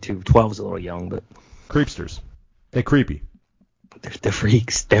 maybe two. 12 is a little young, but creepsters. They're creepy. They're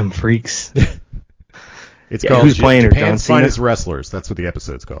freaks. Them freaks. It's called who's playing Japan's Finest Wrestlers. That's what the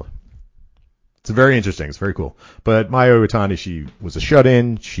episode's called. It's very interesting. It's very cool. But Mayu Iwatani, she was a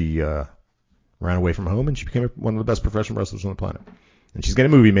shut-in. She ran away from home, and she became one of the best professional wrestlers on the planet. And she's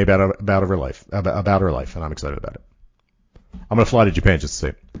getting a movie made about her life, and I'm excited about it. I'm going to fly to Japan just to see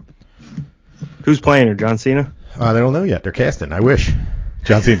it. Who's playing her? John Cena? They don't know yet. They're casting. I wish.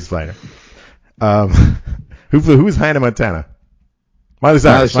 John Cena's playing her. Who's Hannah Montana? Miley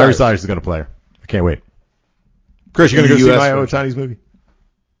Cyrus. Miley Cyrus is going to play her. I can't wait. Chris, you going to go see Mayu Iwatani's movie?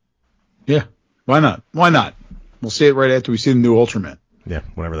 Yeah. Why not? Why not? We'll see it right after we see the new Ultraman. Yeah,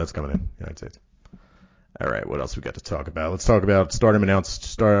 whenever that's coming in, United States. All right, what else we got to talk about? Let's talk about Stardom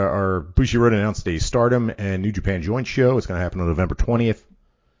Bushiroad announced a Stardom and New Japan joint show. It's going to happen on November 20th.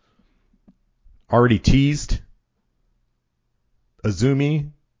 Already teased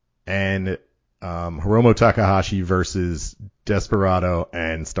Azumi and Hiromu Takahashi versus Desperado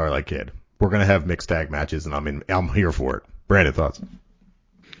and Starlight Kid. We're going to have mixed tag matches, and I'm here for it. Brandon, thoughts?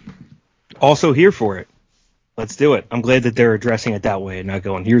 Also here for it. Let's do it. I'm glad that they're addressing it that way and not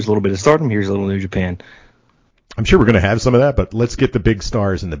going, here's a little bit of Stardom, here's a little New Japan. I'm sure we're going to have some of that, but let's get the big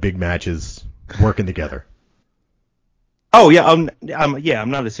stars and the big matches working together. Oh, yeah. I'm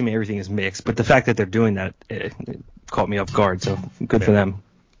not assuming everything is mixed, but the fact that they're doing that it caught me off guard, so good for them.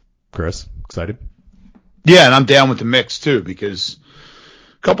 Chris, excited? Yeah, and I'm down with the mix, too, because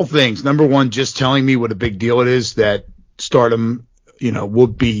a couple things. Number one, just telling me what a big deal it is that Stardom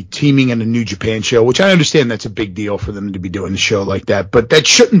would be teaming in a New Japan show, which I understand that's a big deal for them to be doing a show like that, but that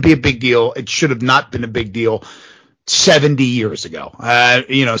shouldn't be a big deal. It should have not been a big deal 70 years ago.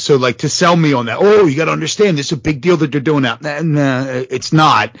 So like to sell me on that, you got to understand this is a big deal that they're doing that. Nah, it's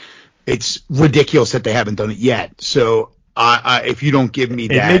not. It's ridiculous that they haven't done it yet. So if you don't give me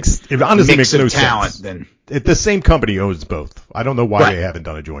that it honestly makes no talent, sense. Then the same company owns both. I don't know why they haven't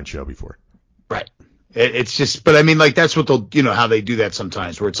done a joint show before. Right. It's just, but I mean, like, that's what they'll, how they do that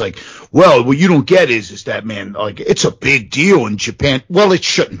sometimes, where it's like, well, what you don't get is that, man, like, it's a big deal in Japan. Well, it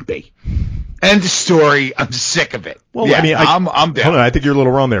shouldn't be. End of story. I'm sick of it. Well, yeah, I mean, I'm down. Hold on, I think you're a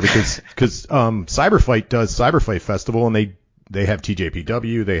little wrong there because Cyberfight does Cyberfight Festival, and they have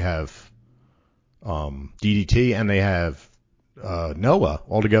TJPW, they have DDT, and they have Noah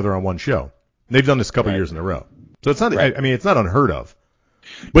all together on one show. They've done this a couple years in a row, so it's not. I mean, it's not unheard of.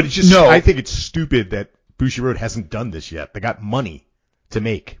 But it's just, I think it's stupid that Bushiroad hasn't done this yet. They got money to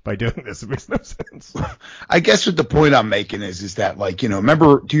make by doing this. It makes no sense. I guess what the point I'm making is that, like, do you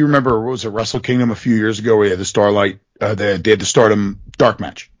remember what was it, Wrestle Kingdom a few years ago where they had the Starlight, they had the Stardom dark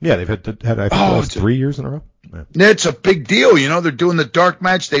match? Yeah, they've had I think 3 years in a row. Yeah. It's a big deal. They're doing the dark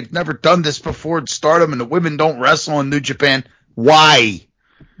match. They've never done this before in Stardom, and the women don't wrestle in New Japan. Why?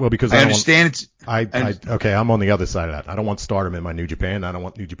 Well, because I understand okay, I'm on the other side of that. I don't want Stardom in my New Japan. I don't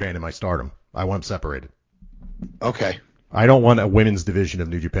want New Japan in my Stardom. I want them separated. Okay. I don't want a women's division of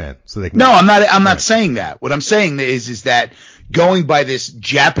New Japan. So they can. No, I'm not saying that. What I'm saying is that going by this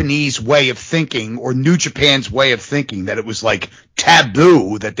Japanese way of thinking or New Japan's way of thinking that it was like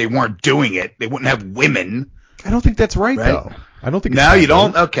taboo that they weren't doing it. They wouldn't have women. I don't think that's right? Though. I don't think. No, you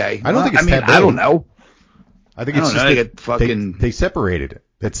don't. Okay. I don't think it's taboo. I don't know. I think it's just they separated it.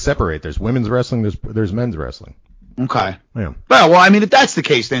 It's separate. There's women's wrestling. There's men's wrestling. Okay. Yeah. Well, I mean, if that's the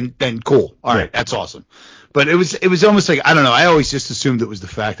case, then cool. All right, that's awesome. But it was almost like, I don't know. I always just assumed it was the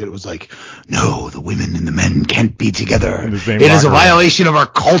fact that it was like, no, the women and the men can't be together. It is a violation of our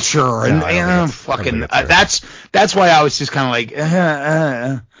culture, and that's why I was just kind of like,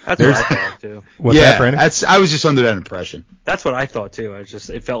 That's what I thought too. What's that, Brandon? I was just under that impression. That's what I thought too.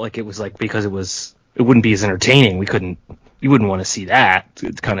 It felt like it was like because it wouldn't be as entertaining. You wouldn't want to see that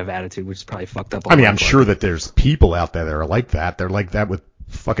kind of attitude, which is probably fucked up. I mean, I'm sure that there's people out there that are like that. They're like that with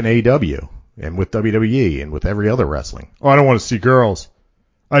fucking AEW and with WWE and with every other wrestling. Oh, I don't want to see girls.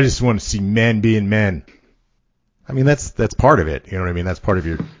 I just want to see men being men. I mean, that's part of it. You know what I mean? That's part of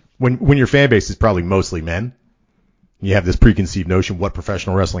your when your fan base is probably mostly men. You have this preconceived notion of what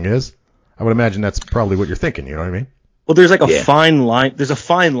professional wrestling is. I would imagine that's probably what you're thinking. You know what I mean? Well, there's like a fine line. There's a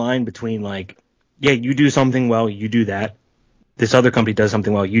fine line between like, yeah, you do something well, you do that. This other company does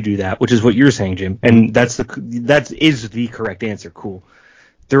something well, you do that, which is what you're saying, Jim. And that is the correct answer. Cool.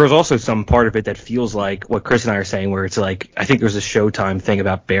 there was also some part of it that feels like what Chris and I are saying, where it's like, I think there's a Showtime thing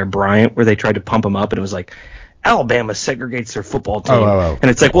about Bear Bryant where they tried to pump him up, and it was like, Alabama segregates their football team, and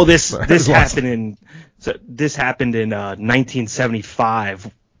it's like, well, this happened in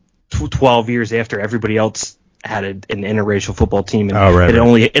 1975, 12 years after everybody else had an interracial football team, and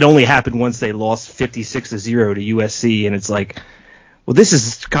it only happened once they lost 56-0 to USC, and it's like, well, this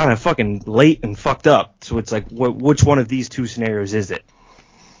is kind of fucking late and fucked up. So it's like, which one of these two scenarios is it?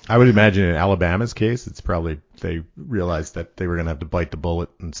 I would imagine in Alabama's case, it's probably they realized that they were going to have to bite the bullet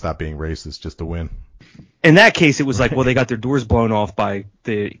and stop being racist just to win. In that case, it was like, well, they got their doors blown off by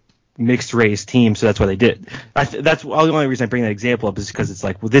the mixed race team, so that's what they did. That's the only reason I bring that example up is because it's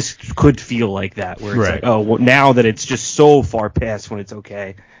like, well, this could feel like that, where it's like, oh, well, now that it's just so far past when it's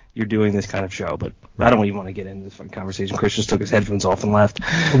okay, you're doing this kind of show. But I don't even want to get into this fucking conversation. Chris just took his headphones off and left.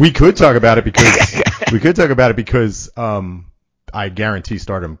 We could talk about it because I guarantee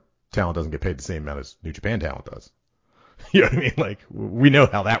Stardom talent doesn't get paid the same amount as New Japan talent does. You know what I mean? Like, we know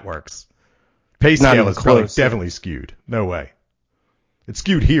how that works. Pay scale is probably definitely skewed. No way. It's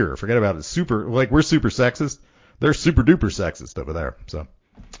skewed here. Forget about it. We're super sexist. They're super duper sexist over there. So, all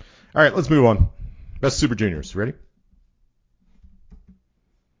right, let's move on. Best Super Juniors. Ready?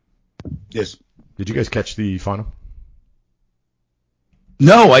 Yes. Did you guys catch the final?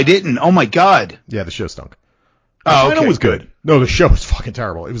 No, I didn't. Oh my God. Yeah, the show stunk. The final was good. No, the show was fucking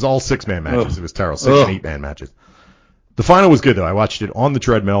terrible. It was all 6-man matches. It was terrible. 6 and 8-man matches. The final was good though. I watched it on the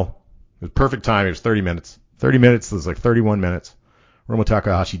treadmill. It was perfect time. It was 30 minutes. 30 minutes. It was like 31 minutes. Hiromu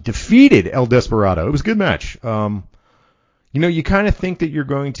Takahashi defeated El Desperado. It was a good match. You kind of think that you're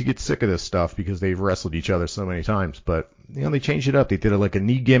going to get sick of this stuff because they've wrestled each other so many times, but they changed it up. They did like a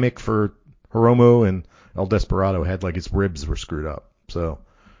knee gimmick for Hiromu, and El Desperado had like his ribs were screwed up. So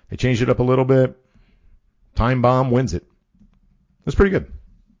they changed it up a little bit. Time Bomb wins it. That's pretty good.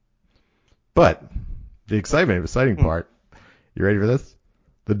 But the exciting part, you ready for this?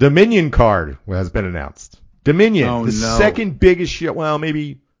 The Dominion card has been announced. Dominion, second biggest show. Well,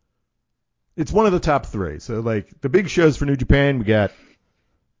 maybe it's one of the top 3. So, like, the big shows for New Japan, we got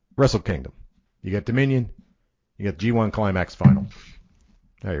Wrestle Kingdom. You got Dominion. You got G1 Climax Final. All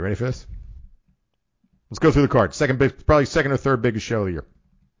right, you ready for this? Let's go through the card. Probably second or third biggest show of the year.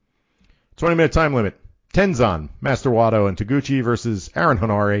 20-minute time limit. Tenzan, Master Wato, and Taguchi versus Aaron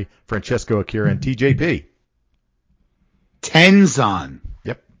Hanare, Francesco Akira, and TJP. Tenzan.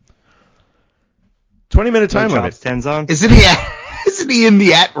 Yep. 20-minute time limit. Tenzan. Isn't he in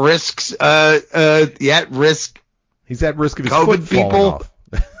the at-risk? He's at risk of his COVID foot falling off.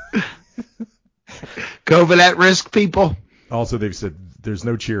 COVID at-risk people. Also, they've said there's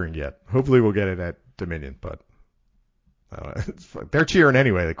no cheering yet. Hopefully, we'll get it at Dominion, but they're cheering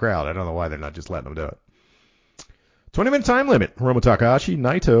anyway. The crowd. I don't know why they're not just letting them do it. 20-minute time limit. Hiromu Takahashi,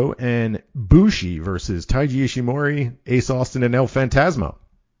 Naito, and Bushi versus Taiji Ishimori, Ace Austin, and El Phantasmo.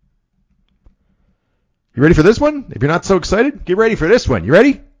 You ready for this one? If you're not so excited, get ready for this one. You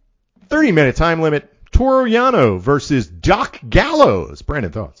ready? 30-minute time limit. Toru Yano versus Doc Gallows.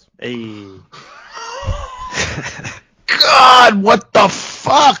 Brandon, thoughts? Hey. God, what the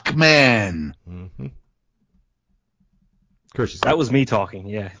fuck, man? Mm-hmm. Chris, that was me talking,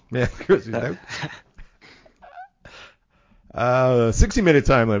 yeah. Yeah, Chris, 60-minute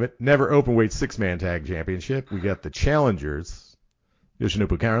time limit. Never open weight 6-man tag championship. We got the challengers.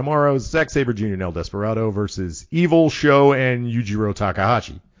 Yoshinobu Kanemaru, Zack Sabre Jr. and El Desperado versus Evil, Sho, and Yujiro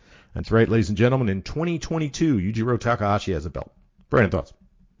Takahashi. That's right, ladies and gentlemen. In 2022, Yujiro Takahashi has a belt. Brandon, thoughts?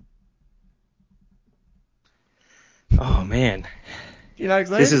 Oh man, you're not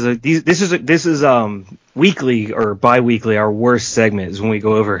excited? This is weekly or bi-weekly. Our worst segment is when we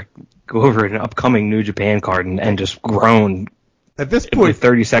go over an upcoming New Japan card and just groan. At this point, with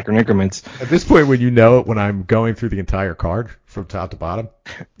 30-second increments. At this point, when you know it, when I'm going through the entire card from top to bottom,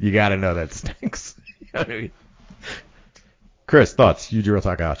 you got to know that stinks. You know what I mean? Chris, thoughts? Yujiro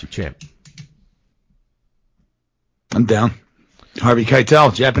Takahashi, champ. I'm down. Harvey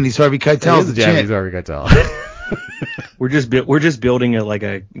Keitel, Japanese Harvey Keitel. He is a Japanese Harvey Keitel. We're just building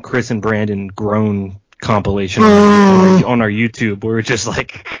a Chris and Brandon groan compilation on our YouTube. Where we're just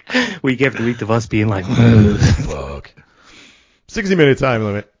like week after week of us being like, fuck. 60-minute time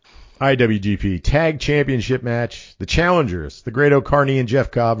limit. IWGP Tag Championship match. The challengers, the Great O'Carney and Jeff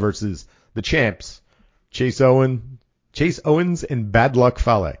Cobb versus the champs, Chase Owens and Bad Luck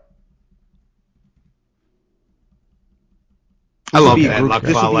Fale. I love Bad Luck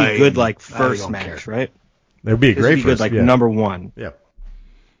Fale. This would be a good first match, right? It would be a great first. Good, number one. Yeah.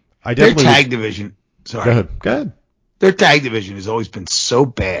 Their tag division. Sorry. Go ahead. Their tag division has always been so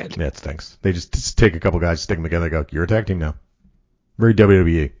bad. Yeah, it stinks. They just take a couple guys, stick them together, go, you're a tag team now. Very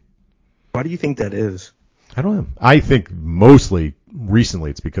WWE. Why do you think that is? I don't know. I think mostly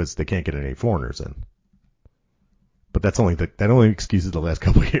recently it's because they can't get any foreigners in. But that only excuses the last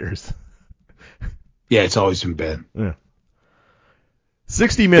couple of years. Yeah, it's always been bad. Yeah.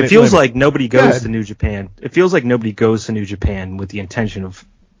 60 minutes. It feels like nobody goes to New Japan. It feels like nobody goes to New Japan with the intention of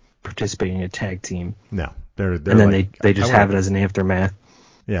participating in a tag team. No, they're and then like, they just have it as an aftermath.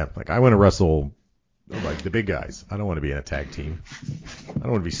 Yeah, like I want to wrestle like the big guys. I don't want to be in a tag team. I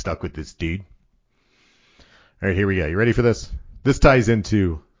don't want to be stuck with this dude. All right, here we go. You ready for this? This ties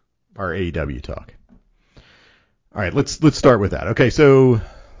into our AEW talk. All right, let's start with that. Okay, so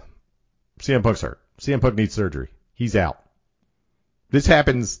CM Punk's hurt. CM Punk needs surgery. He's out.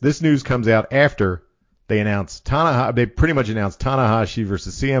 This news comes out after they announced they pretty much announced Tanahashi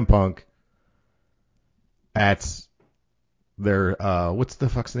versus CM Punk at their what's the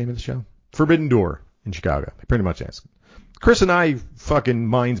fuck's the name of the show? Forbidden Door in Chicago. They pretty much asked. Chris and I fucking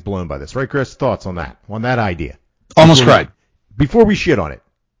minds blown by this, right, Chris? Thoughts on that idea? Almost cried. Before we shit on it.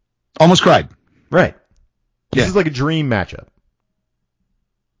 Almost cried. Right. This Yeah. is like a dream matchup.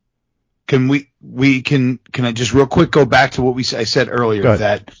 Can I just real quick go back to what I said earlier,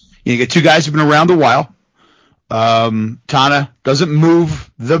 that you get two guys who've been around a while. Tana doesn't move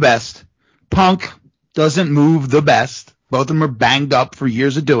the best. Punk doesn't move the best. Both of them are banged up for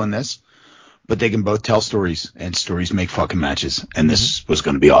years of doing this, but they can both tell stories, and stories make fucking matches. And this was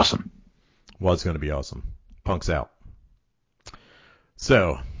going to be awesome. Was going to be awesome. Punk's out.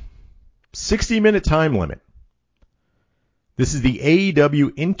 So, 60-minute time limit. This is the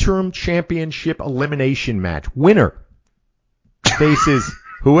AEW Interim Championship Elimination Match. Winner faces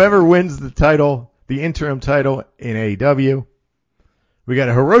whoever wins the title, the interim title in AEW. We got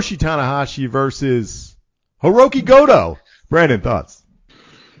Hiroshi Tanahashi versus Hiroki Goto. Brandon, thoughts?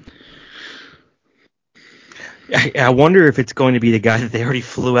 I wonder if it's going to be the guy that they already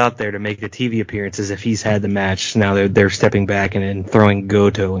flew out there to make the TV appearances. If he's had the match, now they're stepping back and throwing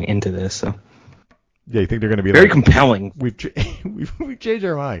Goto into this. So. Yeah, you think they're going to be very compelling? We've changed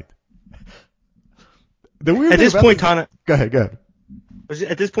our mind. The weird at this point, Tana. Go ahead.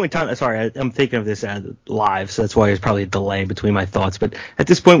 At this point, Tana. Sorry, I'm thinking of this live, so that's why there's probably a delay between my thoughts. But at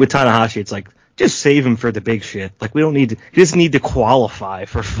this point with Tanahashi, it's like just save him for the big shit. Like we don't need to. You just need to qualify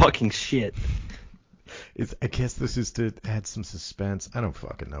for fucking shit. I guess this is to add some suspense. I don't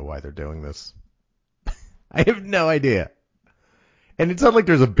fucking know why they're doing this. I have no idea. And it's not like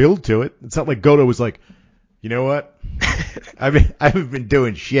there's a build to it. It's not like Goto was like, you know what? I've been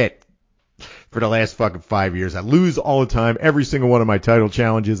doing shit for the last fucking 5 years. I lose all the time. Every single one of my title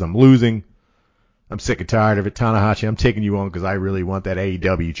challenges, I'm losing. I'm sick and tired of it. Tanahashi, I'm taking you on because I really want that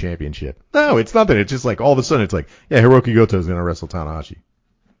AEW championship. No, it's nothing. It's just like all of a sudden it's like, yeah, Hiroki Goto is going to wrestle Tanahashi.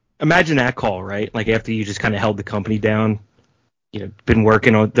 Imagine that call, right? Like after you just kind of held the company down, been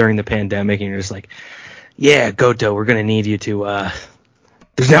working on during the pandemic, and you're just like, yeah, Goto, we're going to need you to,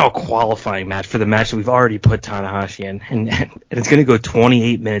 there's now a qualifying match for the match that we've already put Tanahashi in, and it's going to go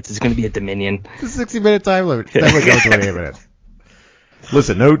 28 minutes. It's going to be at Dominion. It's a 60-minute time limit. It's never going 28 minutes.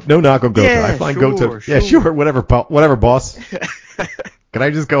 Listen, no knock on Goto. Yeah, I find sure, Goto. sure. Yeah, sure, whatever, boss. Can I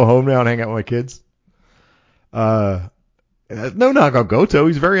just go home now and hang out with my kids? No knock on Goto.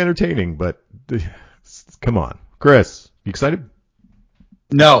 He's very entertaining, but come on. Chris, you excited?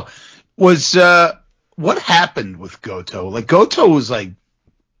 No. What happened with Goto? Like, Goto was like,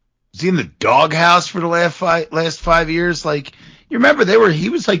 was he in the doghouse for the last 5 years? Like, you remember he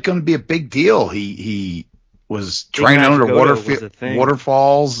was like going to be a big deal. He was training under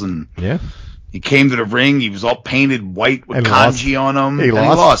waterfalls, and yeah. He came to the ring. He was all painted white with and kanji on him. He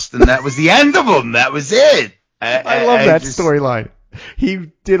lost, and that was the end of him. That was it. I love that storyline.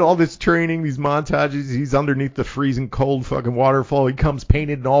 He did all this training, these montages. He's underneath the freezing cold fucking waterfall. He comes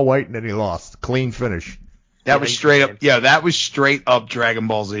painted in all white, and then he lost. Clean finish. That was straight up. Yeah, that was straight up Dragon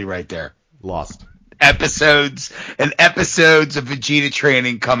Ball Z right there. Lost. Episodes of Vegeta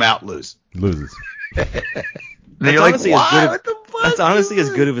training, come out loses. That's honestly that's honestly as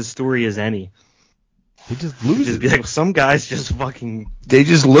good of a story as any. He just loses. Just be like, some guys just fucking. They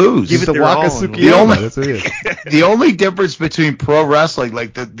just lose. Give it their all. The only difference between pro wrestling,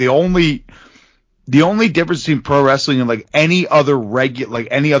 like the only difference between pro wrestling and like any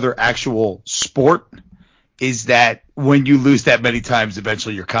other actual sport, is that when you lose that many times,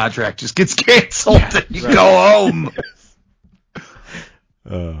 eventually your contract just gets canceled and you go home.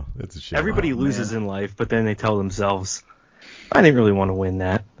 Oh, that's a shame. Everybody loses in life, but then they tell themselves, I didn't really want to win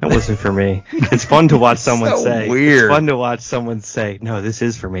that. That wasn't for me. It's fun to watch someone say. Weird. It's fun to watch someone say, no, this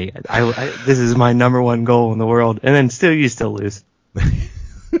is for me. This is my number one goal in the world. And then you still lose.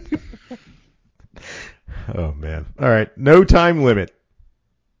 Oh, man. All right. No time limit.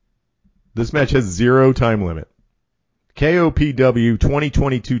 This match has 0 time limit. KOPW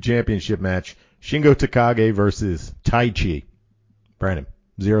 2022 championship match. Shingo Takagi versus Taichi. Brandon,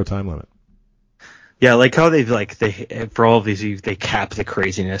 0 time limit. Yeah, like how they for all of these they cap the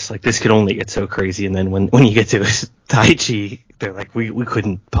craziness. Like this could only get so crazy, and then when you get to Taichi, they're like we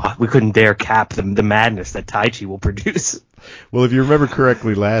couldn't dare cap the madness that Taichi will produce. Well, if you remember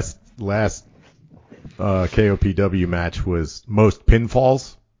correctly, last KOPW match was most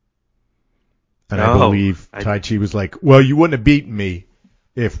pinfalls, and I believe Taichi was like, "Well, you wouldn't have beaten me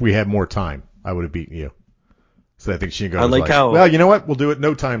if we had more time. I would have beaten you." So I think Shingo was like, "Well, you know what? We'll do it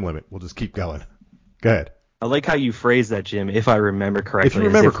no time limit. We'll just keep going." Go ahead. I like how you phrased that, Jim. If I remember correctly, if you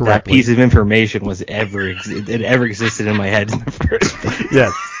remember correctly, that piece of information was ever existed in my head in the first place.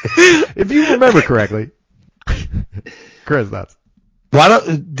 Yes. If you remember correctly, Chris, that's.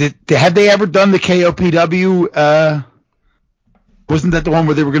 Had they ever done the KOPW? Wasn't that the one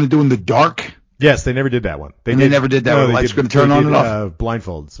where they were going to do in the dark? Yes, they never did that one. They never did that. No, the lights going to turn on and off.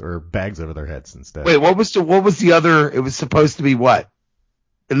 Blindfolds or bags over their heads instead. Wait, what was the other? It was supposed to be what?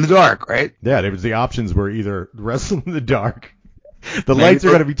 In the dark, right? Yeah, there was the options were either wrestle in the dark, the lights are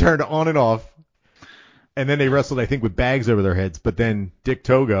going to be turned on and off, and then they wrestled, I think, with bags over their heads. But then Dick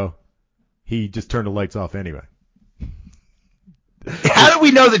Togo, he just turned the lights off anyway. How do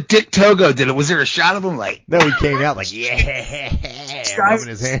we know that Dick Togo did it? Was there a shot of him like? No, he came out like rubbing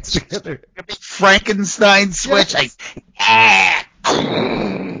his hands together. A big Frankenstein switch, like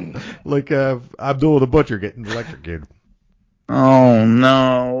Abdullah the Butcher getting electrocuted. Oh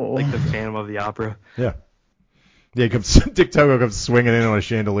no! Like the Phantom of the Opera. Yeah. Yeah, Dick Togo comes swinging in on a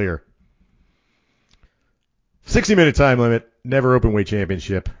chandelier. 60-minute time limit. Never openweight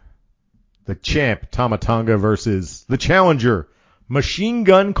championship. The champ Tama Tonga versus the challenger Machine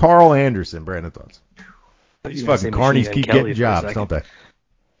Gun Carl Anderson. Brandon, thoughts? These fucking carnies keep getting jobs, don't they?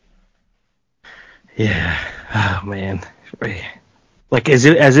 Yeah. Oh man. Like as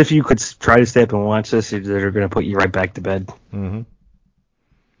if you could try to stay up and watch this, they're going to put you right back to bed. Mm-hmm.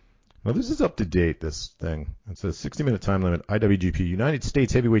 Well, this is up to date, this thing. It's a 60-minute time limit, IWGP United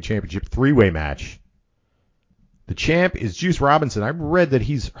States Heavyweight Championship 3-way match. The champ is Juice Robinson. I read that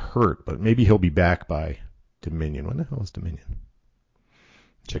he's hurt, but maybe he'll be back by Dominion. When the hell is Dominion?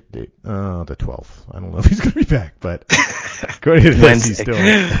 Check the date. The 12th. I don't know if he's going to be back, but according to this, he's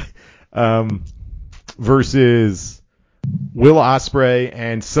still versus Will Ospreay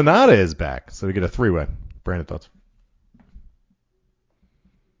and Sonata is back, so we get a 3-way. Brandon, thoughts?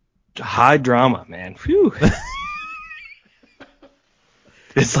 High drama, man. Phew.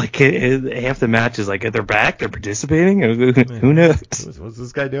 It's like half the match is like they're back, they're participating. Who knows? What's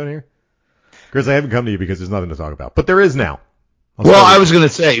this guy doing here? Chris, I haven't come to you because there's nothing to talk about, but there is now. I was going to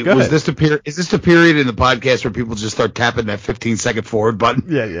say, is this the period in the podcast where people just start tapping that 15-second forward button?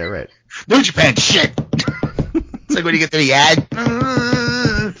 Yeah, right. New Japan shit. It's like when you get to the ad.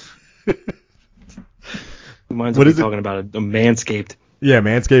 Reminds me of talking about a Manscaped. Yeah,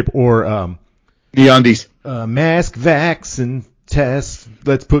 Manscaped or MeUndies. Mask, vax, and test.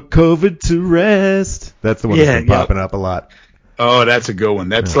 Let's put COVID to rest. That's the one that's been popping up a lot. Oh, that's a good one.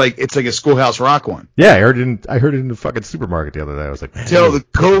 That's it's like a Schoolhouse Rock one. Yeah, I heard it in the fucking supermarket the other day. I was like, tell the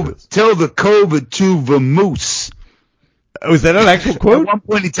COVID to Vamoose. Oh, is that an actual quote? At one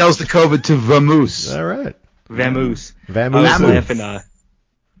point, he tells the COVID to Vamoose. All right. Vamoose. I was laughing. I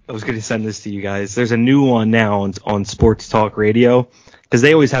was going to send this to you guys. There's a new one now on Sports Talk Radio because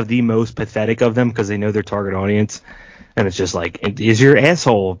they always have the most pathetic of them because they know their target audience. And it's just like, is your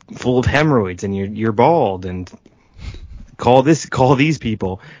asshole full of hemorrhoids and you're bald and call these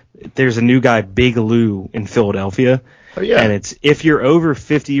people. There's a new guy, Big Lou, in Philadelphia. Oh, yeah. And it's if you're over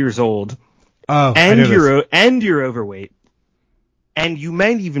 50 years old and you're overweight and you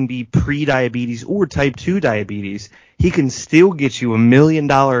might even be pre-diabetes or type 2 diabetes, he can still get you $1 million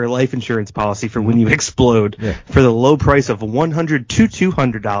life insurance policy for when you explode for the low price of $100 to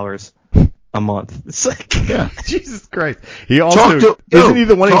 $200 a month. It's like, Jesus Christ. He also isn't he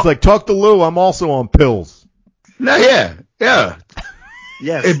the one who's like, talk to Lou, I'm also on pills. No, yeah.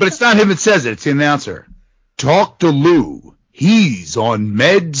 Yes. But it's not him that says it, it's the announcer. Talk to Lou. He's on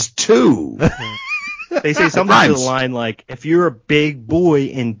meds too. They say something to the line like, if you're a big boy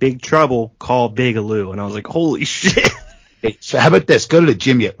in big trouble, call Big Lou. And I was like, holy shit. Hey, so how about this? Go to the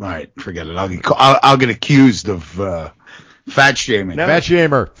gym yet? All right, forget it. I'll get accused of fat shaming. No. Fat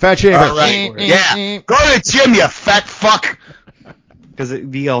shamer. All right. Yeah. Go to the gym, you fat fuck. Because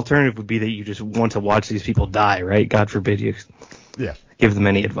the alternative would be that you just want to watch these people die, right? God forbid you give them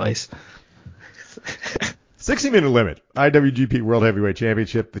any advice. 60-minute limit. IWGP World Heavyweight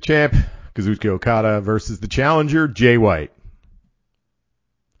Championship. The champ, Kazuchika Okada versus the challenger, Jay White.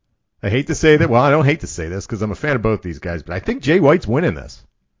 I hate to say that. Well, I don't hate to say this because I'm a fan of both these guys, but I think Jay White's winning this.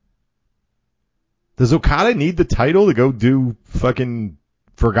 Does Okada need the title to go do fucking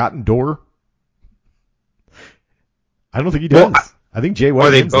Forgotten Door? I don't think he does. Well, I think Jay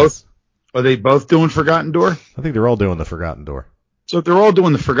White wins this. Are they both doing Forgotten Door? I think they're all doing the Forgotten Door. So if they're all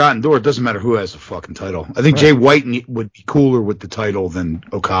doing the Forgotten Door, it doesn't matter who has the fucking title. I think Jay White would be cooler with the title than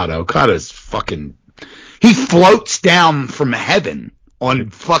Okada. Okada is fucking... He floats down from heaven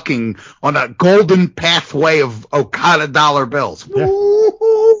on a golden pathway of Okada dollar bills. Yeah.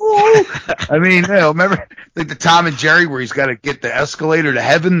 I mean, remember like the Tom and Jerry where he's got to get the escalator to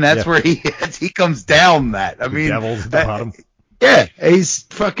heaven? That's where he comes down that. I mean, devil's at the bottom. Yeah, he's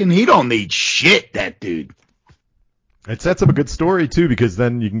fucking... He don't need shit, that dude. It sets up a good story, too, because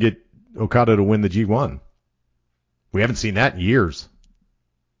then you can get Okada to win the G1. We haven't seen that in years.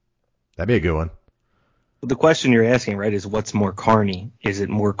 That'd be a good one. The question you're asking, right, is what's more carny? Is it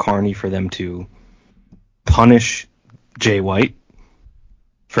more carny for them to punish Jay White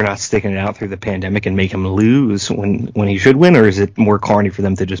for not sticking it out through the pandemic and make him lose when he should win, or is it more carny for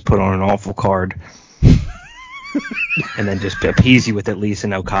them to just put on an awful card and then just appease you with at least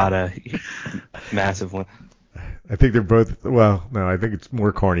an Okada massive one? I think they're both... Well, no, I think it's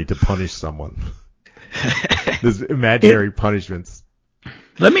more corny to punish someone. There's imaginary punishments.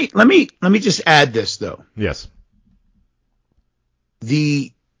 Let me just add this, though. Yes.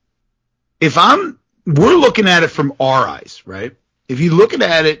 We're looking at it from our eyes, right? If you look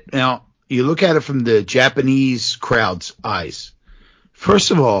at it now, you look at it from the Japanese crowd's eyes.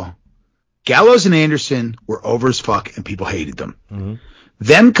 First of all, Gallows and Anderson were over as fuck and people hated them. Mm-hmm.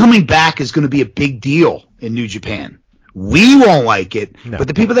 Them coming back is going to be a big deal in New Japan. We won't like it, but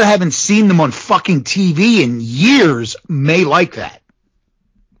the people that haven't seen them on fucking TV in years may like that.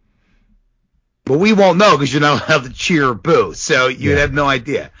 But we won't know because you don't have the cheer or boo, so you'd have no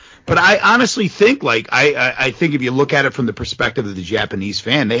idea. But I honestly think, I think if you look at it from the perspective of the Japanese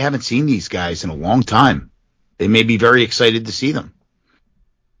fan, they haven't seen these guys in a long time. They may be very excited to see them.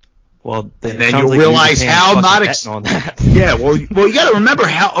 Well, and then you'll realize how not on that. Yeah, well, you got to remember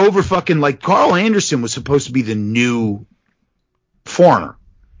how over fucking like Carl Anderson was supposed to be the new foreigner.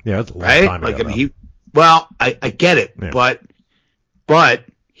 Yeah, that's a long right? time ago. I get it, but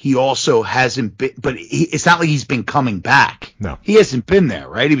he also hasn't been. But it's not like he's been coming back. No, he hasn't been there,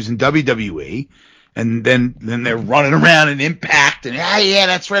 right? He was in WWE, and then they're running around in Impact, and yeah,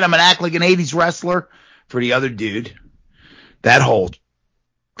 that's right. I'm gonna act like an '80s wrestler for the other dude. That whole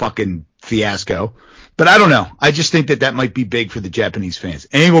fucking fiasco. But I don't know. I just think that might be big for the Japanese fans.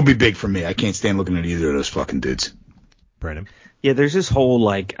 It ain't gonna be big for me. I can't stand looking at either of those fucking dudes. Brandon? Yeah, there's this whole,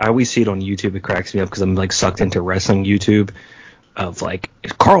 I always see it on YouTube. It cracks me up because I'm, sucked into wrestling YouTube of,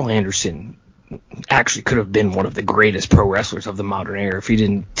 Carl Anderson actually could have been one of the greatest pro wrestlers of the modern era if he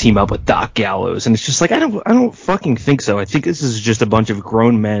didn't team up with Doc Gallows. And it's just I don't fucking think so. I think this is just a bunch of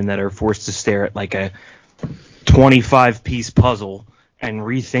grown men that are forced to stare at, a 25-piece puzzle and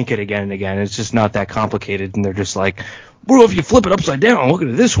rethink it again and again. It's just not that complicated, and they're just well, if you flip it upside down and look at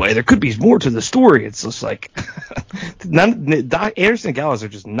it this way, there could be more to the story. It's just Anderson and Gallows are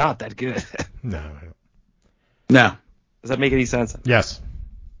just not that good. No. Does that make any sense? Yes.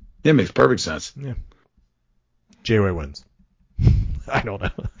 Yeah, it makes perfect sense. Yeah. J-Way wins. I don't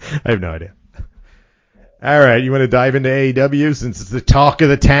know. I have no idea. All right, you want to dive into AEW since it's the talk of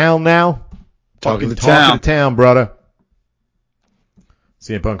the town now? Talk of the town, brother.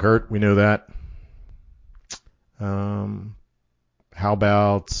 CM Punk hurt. We know that. How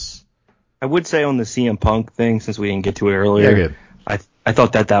about... I would say on the CM Punk thing, since we didn't get to it earlier, yeah, good. I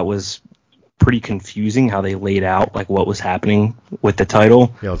thought that was pretty confusing how they laid out what was happening with the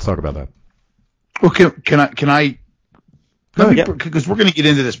title. Yeah, let's talk about that. Well, can I? Because we're going to get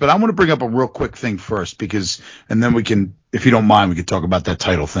into this, but I want to bring up a real quick thing first, and then we can, if you don't mind, we can talk about that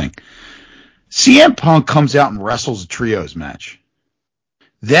title thing. CM Punk comes out and wrestles a trios match.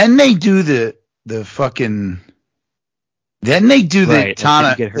 Then they do the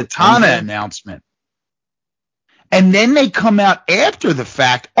Tana announcement. And then they come out after the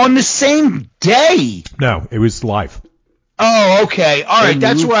fact on the same day. No, it was live. Oh, okay. All right.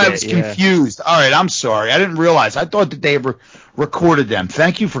 That's where I was confused. All right. I'm sorry. I didn't realize. I thought that they recorded them.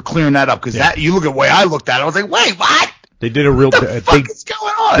 Thank you for clearing that up. Because you look at the way I looked at it, I was like, wait, what? They did a real. What the fuck is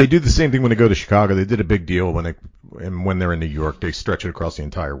going on? They do the same thing when they go to Chicago. They did a big deal when they're in New York. They stretch it across the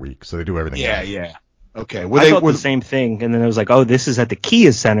entire week, so they do everything. Yeah. Okay. I thought the same thing, and then it was oh, this is at the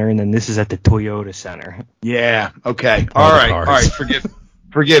Kia Center, and then this is at the Toyota Center. Yeah. Okay. All right.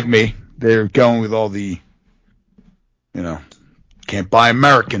 Forgive me. They're going with all the, can't buy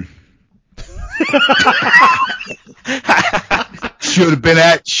American. Should have been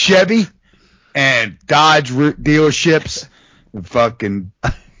at Chevy and Dodge dealerships. And fucking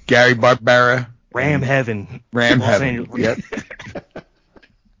Gary Barbera. Ram Heaven. Ram Los Heaven. Angeles. Yep.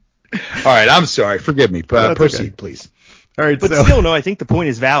 All right, I'm sorry. Forgive me. Proceed, okay. Please. All right, But so still, no, I think the point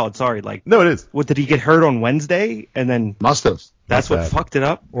is valid. Sorry, like, no, it is. what, did he get hurt on Wednesday? And then Must have. that's what bad. fucked it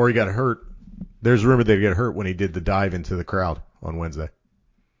up? Or he got hurt. There's a rumor that he got hurt when he did the dive into the crowd on Wednesday.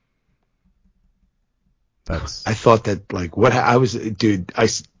 That's I thought that, like, when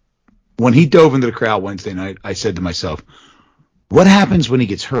he dove into the crowd Wednesday night, I said to myself, what happens when he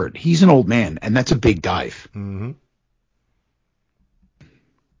gets hurt? He's an old man, and that's a big dive. mm-hmm.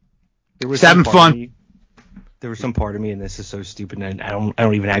 There was He's having some part of fun. me- There was some part of me, and this is so stupid, and I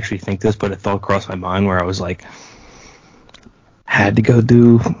don't even actually think this, but a thought crossed my mind where I was like, had to go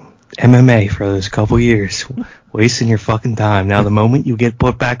do MMA for those couple years, wasting your fucking time. Now the moment you get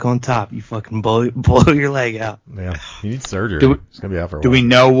put back on top, you fucking blow your leg out. Yeah, he needs surgery. It's gonna be out for a while. Do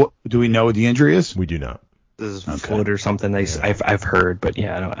we know what the injury is? We do not. This is Okay. foot or something. I've heard, but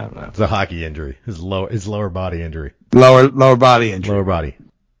yeah, I don't know. It's a hockey injury. His lower body injury. Lower body injury. Lower body.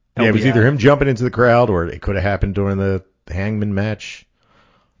 Yeah, it was either him jumping into the crowd or it could have happened during the Hangman match,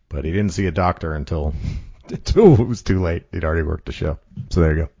 but he didn't see a doctor until it was too late. He'd already worked the show. So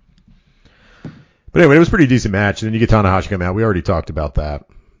there you go. But anyway, it was a pretty decent match. And then you get Tanahashi come out. We already talked about that.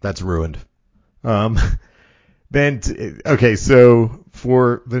 That's ruined. Then, okay, so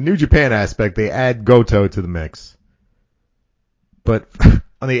for the New Japan aspect, they add Goto to the mix. But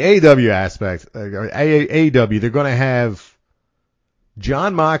on the AEW aspect, AEW, they're going to have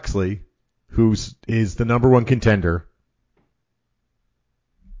Jon Moxley, who is the number one contender,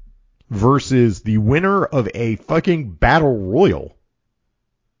 versus the winner of a fucking battle royal.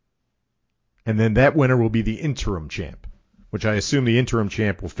 And then that winner will be the interim champ, which I assume the interim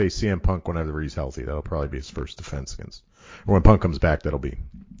champ will face CM Punk whenever he's healthy. That'll probably be his first defense against, or when Punk comes back,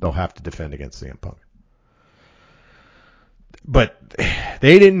 they'll have to defend against CM Punk. But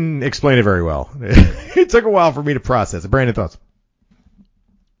they didn't explain it very well. It took a while for me to process it. Brandon, thoughts?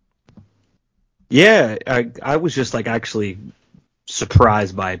 Yeah, I was just like actually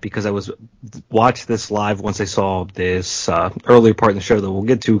surprised by it because I watched this live once I saw this earlier part in the show that we'll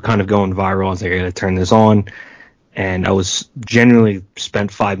get to kind of going viral. I was like, I gotta turn this on, and I was genuinely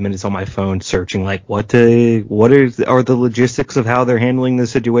spent 5 minutes on my phone searching like what are the logistics of how they're handling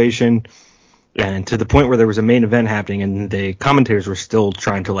this situation, and to the point where there was a main event happening and the commentators were still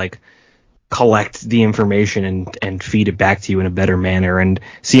trying to like collect the information and feed it back to you in a better manner. And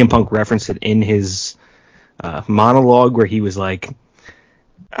CM Punk referenced it in his monologue where he was like,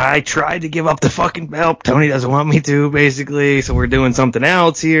 I tried to give up the fucking belt. Tony doesn't want me to, basically. So we're doing something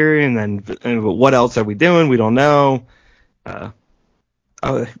else here. And then what else are we doing? We don't know.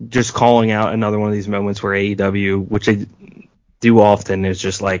 Just calling out another one of these moments where AEW, which they do often, is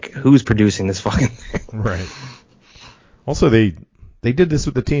just like, who's producing this fucking thing? Right. Also, they did this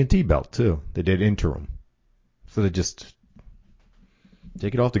with the TNT belt, too. They did interim. So they just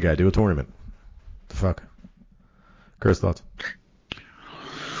take it off the guy, do a tournament. What the fuck? Chris, thoughts?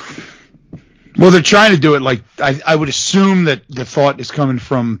 Well, they're trying to do it like I would assume that the thought is coming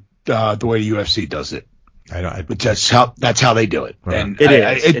from the way the UFC does it. But that's how they do it. Right. And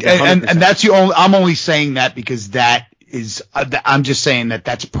It's that's the only. I'm only saying that because that is. I'm just saying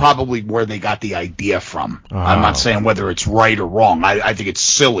that's probably where they got the idea from. Oh. I'm not saying whether it's right or wrong. I think it's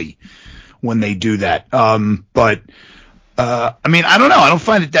silly when they do that. But I mean, I don't know. I don't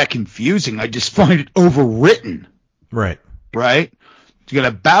find it that confusing. I just find it overwritten. Right. Right. You got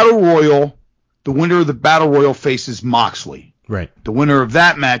a battle royal. The winner of the battle royal faces Moxley. Right. The winner of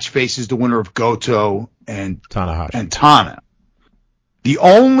that match faces the winner of Goto and Tana. The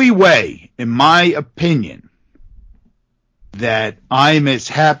only way, in my opinion, that I'm as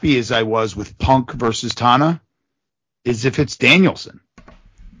happy as I was with Punk versus Tana is if it's Danielson.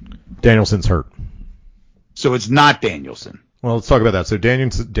 Danielson's hurt. So it's not Danielson. Well, let's talk about that. So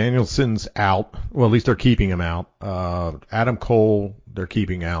Danielson's out. Well, at least they're keeping him out. Adam Cole, they're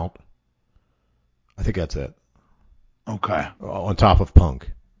keeping out. I think that's it. Okay. On top of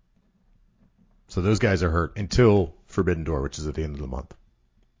Punk. So those guys are hurt until Forbidden Door, which is at the end of the month.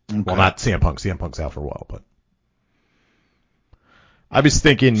 Okay. Well, not CM Punk. CM Punk's out for a while, but I was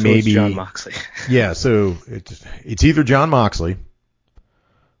thinking So maybe it's Jon Moxley. Yeah, so it's either Jon Moxley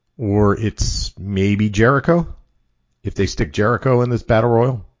or it's maybe Jericho. If they stick Jericho in this battle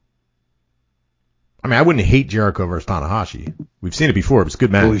royal. I mean, I wouldn't hate Jericho versus Tanahashi. We've seen it before. It was a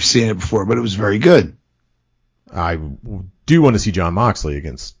good match. Well, we've seen it before, but it was very good. I do want to see Jon Moxley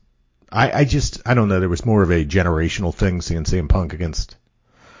against. I don't know. There was more of a generational thing seeing CM Punk against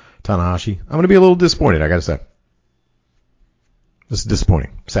Tanahashi. I'm going to be a little disappointed, I got to say. This is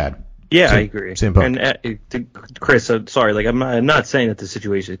disappointing. Sad. Yeah, I agree. CM Punk. And Chris, sorry, like I'm not saying that the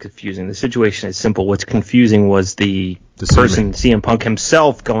situation is confusing. The situation is simple. What's confusing was the person, CM Punk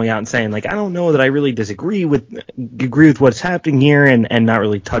himself, going out and saying, like, I don't know that I really agree with what's happening here, and not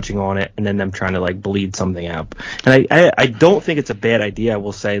really touching on it, and then them trying to like bleed something out. And I don't think it's a bad idea, I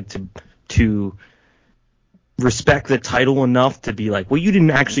will say, to respect the title enough to be like, well, you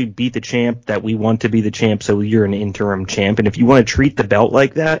didn't actually beat the champ that we want to be the champ, so you're an interim champ. And if you want to treat the belt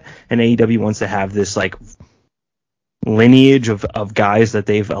like that, and AEW wants to have this like lineage of guys that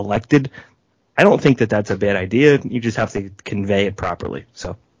they've elected, I don't think that that's a bad idea. You just have to convey it properly.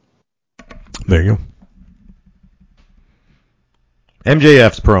 So there you go.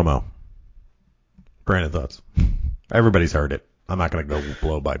 MJF's promo. Brandon, thoughts? Everybody's heard it. I'm not going to go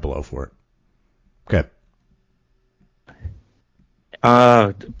blow by blow for it. Okay.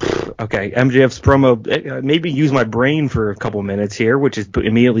 Okay, MJF's promo, maybe use my brain for a couple minutes here, which is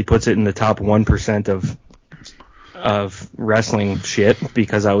immediately puts it in the top 1% of wrestling shit,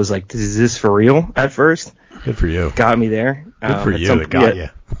 because I was like, is this for real at first? Good for you. Got me there. Good for you. It got you.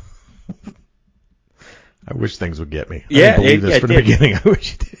 I wish things would get me. I didn't believe this from the beginning. I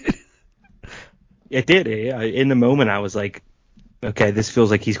wish it did. It did. In the moment, I was like, okay, this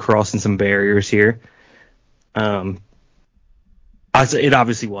feels like he's crossing some barriers here. It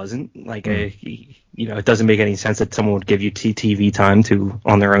obviously wasn't. Like, it doesn't make any sense that someone would give you TV time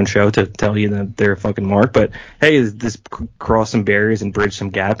on their own show to tell you that they're a fucking mark. But hey, this cross some barriers and bridge some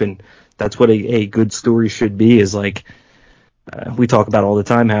gap, and that's what a good story should be. Is like we talk about all the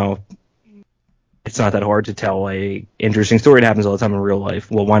time how it's not that hard to tell a interesting story. It happens all the time in real life.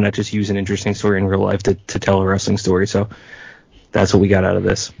 Well, why not just use an interesting story in real life to tell a wrestling story? So that's what we got out of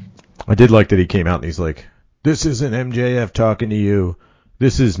this. I did like that he came out and he's like, this isn't MJF talking to you.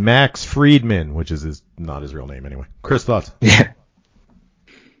 This is Max Friedman, which is not his real name anyway. Chris, thoughts? Yeah.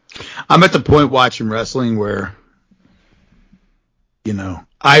 I'm at the point watching wrestling where,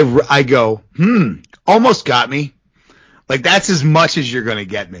 I go, almost got me. Like, that's as much as you're going to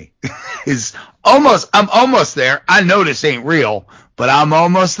get me. I'm almost there. I know this ain't real, but I'm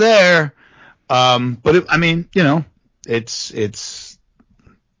almost there. It's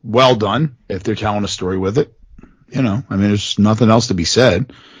well done if they're telling a story with it. There's nothing else to be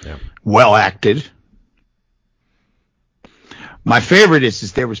said. Yeah. Well acted. My favorite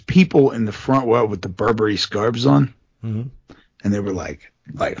is there was people in the front row with the Burberry scarves on, and they were like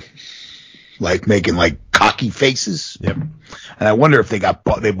making like cocky faces. Yep. And I wonder if they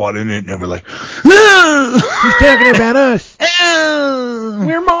bought in it and they were like, he's talking about us.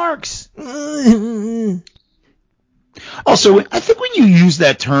 We're marks. Also, I think when you use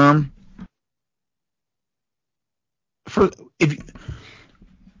that term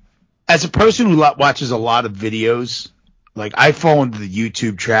as a person who watches a lot of videos, like I fall into the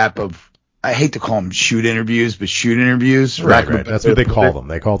YouTube trap of, I hate to call them shoot interviews, but shoot interviews. Right. That's what they call them.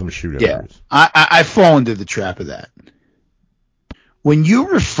 They call them shoot interviews. Yeah, I fall into the trap of that. When you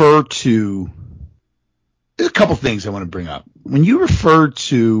refer to, there's a couple things I want to bring up. When you refer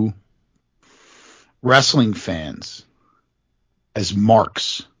to wrestling fans as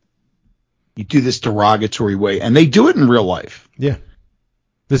marks, you do this derogatory way, and they do it in real life. Yeah.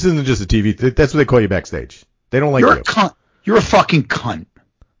 This isn't just a TV. That's what they call you backstage. They don't like You're you. a cunt. You're a fucking cunt.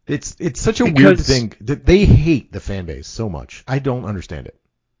 It's such a weird thing that they hate the fan base so much. I don't understand it.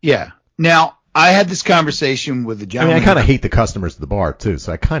 Yeah. Now, I had this conversation with the gentleman. I kind of hate the customers at the bar, too,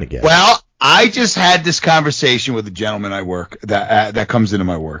 so I kind of get it. Well, I just had this conversation with the gentleman I work, that comes into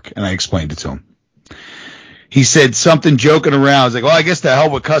my work, and I explained it to him. He said something joking around. I was like, well, I guess to hell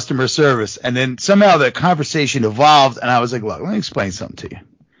with customer service. And then somehow the conversation evolved, and I was like, look, let me explain something to you.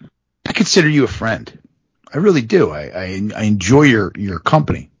 I consider you a friend. I really do. I enjoy your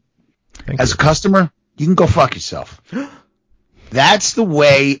company. As a customer, you can go fuck yourself. That's the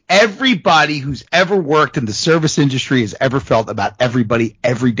way everybody who's ever worked in the service industry has ever felt about everybody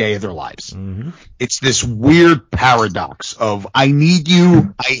every day of their lives. Mm-hmm. It's this weird paradox of I need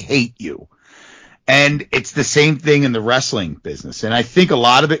you, I hate you. And it's the same thing in the wrestling business. And I think a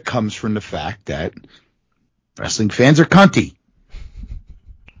lot of it comes from the fact that wrestling fans are cunty.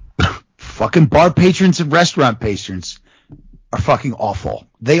 Fucking bar patrons and restaurant patrons are fucking awful.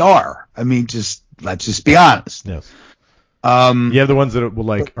 They are. I mean, let's just be honest. Yes. You have the ones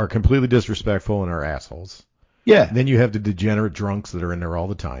that are completely disrespectful and are assholes. Yeah. And then you have the degenerate drunks that are in there all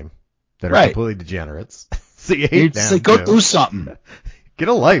the time that are completely degenerates. So you hate them. Like, go do something. Get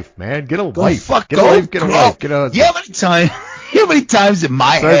a life, man. Get a life. Get a life. Yeah, how many times in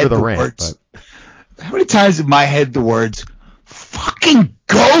my head the words fucking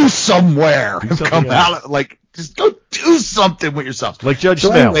go go somewhere. something Come else. out like just go do something with yourself. Like Judge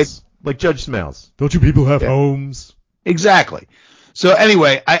So Smails. anyway, Like Judge Smails. Don't you people have homes? exactly. So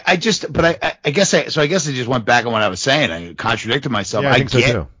anyway, I guess I just went back on what I was saying. I contradicted myself. Yeah, I think so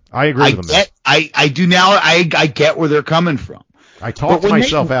too. I agree with them. I do now. I get where they're coming from. I talked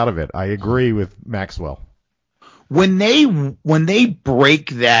myself out of it. I agree with Maxwell. When they break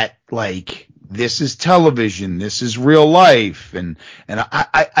that, like, this is television, this is real life, and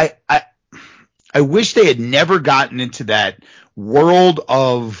I wish they had never gotten into that world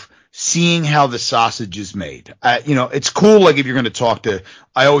of seeing how the sausage is made. It's cool. Like, if you're going to talk to,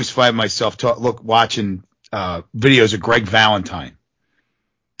 I always find myself watching videos of Greg Valentine.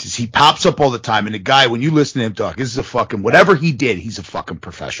 He pops up all the time, and the guy, when you listen to him talk, this is a fucking, whatever he did, he's a fucking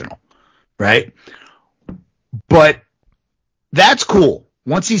professional, right? But that's cool.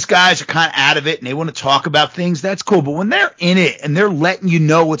 Once these guys are kind of out of it and they want to talk about things, that's cool. But when they're in it and they're letting you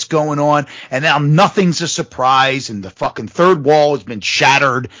know what's going on, and now nothing's a surprise and the fucking third wall has been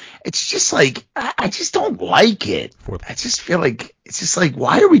shattered, it's just like, I just don't like it. I just feel like, it's just like,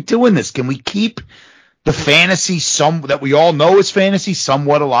 why are we doing this? Can we keep the fantasy that we all know is fantasy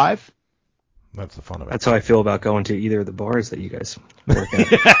somewhat alive? That's the fun of it. That's how I feel about going to either of the bars that you guys work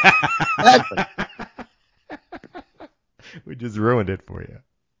at. We just ruined it for you.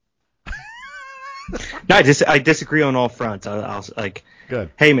 No, I disagree on all fronts. I'll like,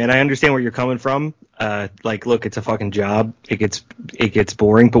 good. Hey man, I understand where you're coming from. Look, it's a fucking job. It gets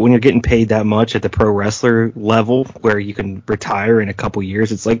boring, but when you're getting paid that much at the pro wrestler level, where you can retire in a couple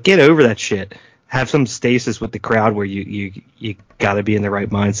years, it's like, get over that shit. Have some stasis with the crowd where you got to be in the right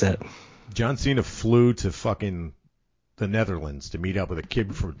mindset. John Cena flew to fucking the Netherlands to meet up with a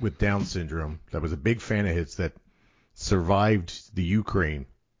kid with Down syndrome that was a big fan of his that survived the Ukraine.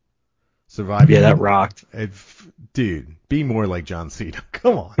 Yeah, that rocked. Dude, be more like John Cena.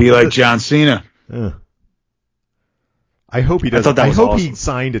 Come on. Be like John Cena. I hope he does. I hope he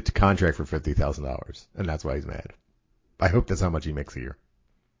signed a contract for $50,000, and that's why he's mad. I hope that's how much he makes a year.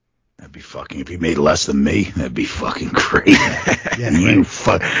 That'd be fucking, if he made less than me, that'd be fucking crazy. Yeah,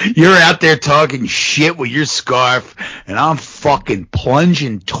 You're out there talking shit with your scarf, and I'm fucking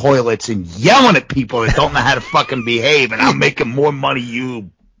plunging toilets and yelling at people that don't know how to fucking behave, and I'm making more money,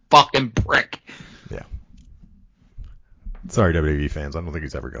 you fucking prick. Yeah. Sorry, WWE fans. I don't think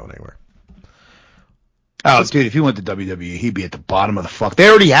he's ever going anywhere. Oh, dude, if he went to WWE, he'd be at the bottom of the fuck. They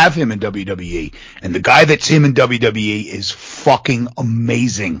already have him in WWE, and the guy that's him in WWE is fucking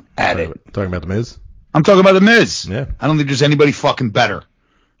amazing at it. Talking about The Miz? I'm talking about The Miz. Yeah. I don't think there's anybody fucking better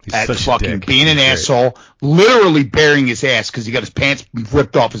at fucking being an asshole, literally burying his ass because he got his pants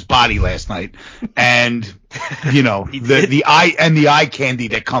ripped off his body last night, and the eye candy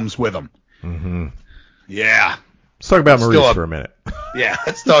that comes with him. Mm-hmm. Yeah. Let's talk about Maurice for a minute. Yeah,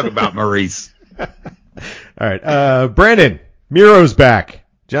 let's talk about Maurice. All right, Brandon, Miro's back.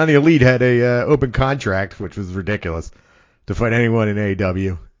 Johnny Elite had a open contract, which was ridiculous, to fight anyone in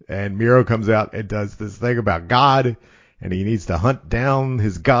AEW. And Miro comes out and does this thing about God, and he needs to hunt down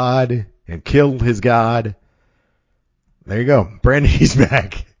his God and kill his God. There you go. Brandon, he's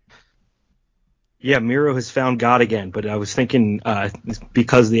back. Yeah, Miro has found God again, but I was thinking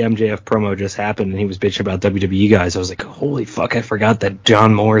because the MJF promo just happened and he was bitching about WWE guys, I was like, holy fuck, I forgot that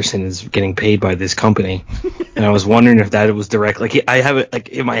John Morrison is getting paid by this company. And I was wondering if that was direct. Like, I have it like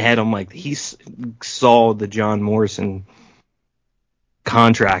in my head, I'm like, he saw the John Morrison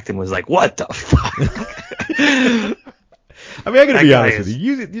contract and was like, what the fuck? I mean, I gotta be honest with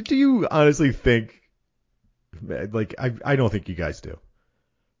you. Do you honestly think, like, I don't think you guys do.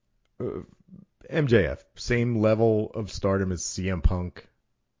 MJF, same level of stardom as CM Punk?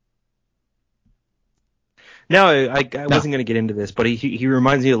 No, I wasn't going to get into this, but he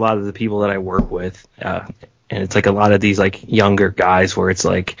reminds me a lot of the people that I work with. And it's like a lot of these like younger guys where it's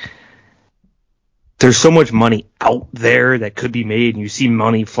like there's so much money out there that could be made, and you see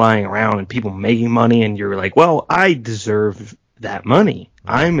money flying around and people making money, and you're like, well, I deserve that money.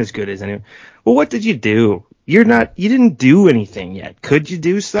 I'm as good as anyone. Well, what did you do? You didn't do anything yet. Could you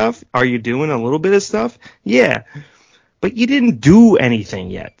do stuff? Are you doing a little bit of stuff? Yeah. But you didn't do anything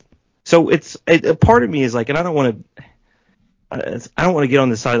yet. So a part of me is like, and I don't want to get on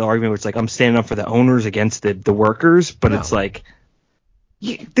the side of the argument where it's like I'm standing up for the owners against the workers, but It's like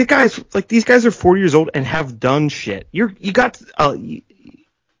the guys, like these guys are 40 years old and have done shit. You're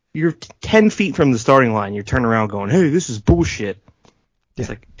 10 feet from the starting line. You're turning around going, hey, this is bullshit. It's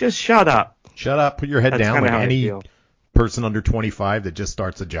like, just shut up. Shut up, put your head That's down like any feel. person under 25 that just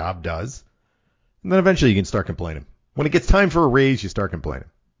starts a job does. And then eventually you can start complaining. When it gets time for a raise, you start complaining.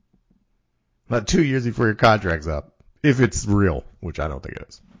 About 2 years before your contract's up, if it's real, which I don't think it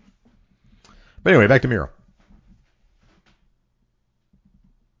is. But anyway, back to Miro.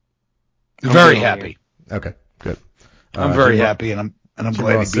 Very happy. Okay, good. I'm very happy, and I'm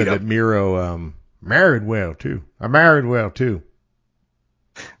glad he beat up. That Miro married well too. I married well too.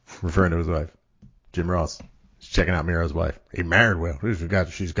 Referring to his wife, Jim Ross. He's checking out Miro's wife. He married well.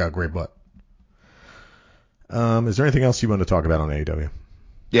 She's got a great butt. Is there anything else you want to talk about on AEW?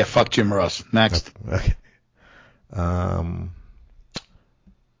 Yeah, fuck Jim Ross. Next. Okay.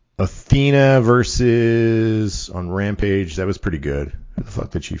 Athena versus on Rampage. That was pretty good. Who the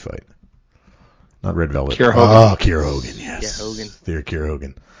fuck did she fight? Not Red Velvet. Kiera Hogan. Oh, Kiera Hogan. Yes. Yeah, Hogan. Dear Kiera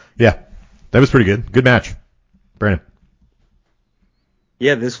Hogan. Yeah, that was pretty good. Good match. Brandon.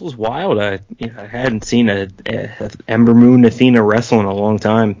 Yeah, this was wild. I hadn't seen a Ember Moon Athena wrestle in a long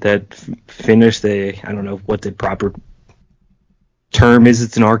time. That finished I don't know what the proper term is.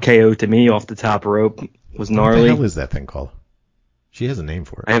 It's an RKO to me off the top rope. Was gnarly. What the hell is that thing called? She has a name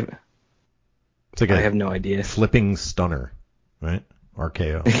for it. I have no idea. Flipping stunner, right?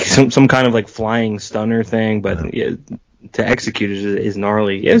 RKO. some kind of like flying stunner thing, but yeah, to execute it is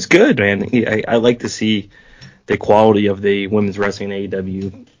gnarly. Yeah, it's good, man. I like to see the quality of the women's wrestling in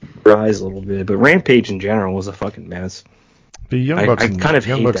AEW rise a little bit, but Rampage in general was a fucking mess. The Young Bucks and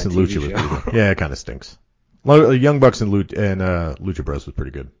Lucha show. Yeah, it kind of stinks. Young Bucks and Lucha Bros was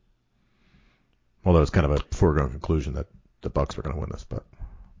pretty good. Although it's kind of a foregone conclusion that the Bucks were going to win this. But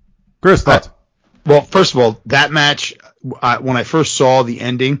Chris, thoughts? Well, first of all, that match, when I first saw the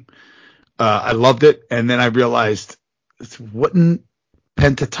ending, I loved it, and then I realized, wouldn't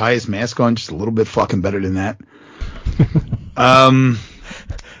Penta tie his mask on just a little bit fucking better than that?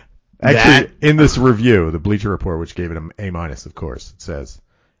 Actually, in this review, the Bleacher Report, which gave it an A-, of course, it says,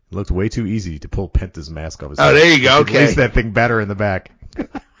 it looked way too easy to pull Penta's mask off his head. Oh, there you go. Okay. Release that thing better in the back.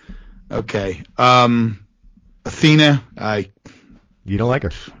 Okay. Athena, you don't like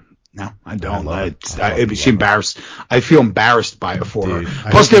her? No, I don't. She's embarrassed. I feel embarrassed by it for her.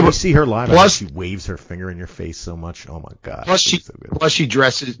 Plus, you see her live. She waves her finger in your face so much. Oh my god. Plus, she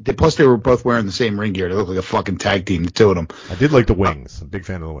dresses. Plus, they were both wearing the same ring gear. They look like a fucking tag team, the two of them. I did like the wings. I'm a big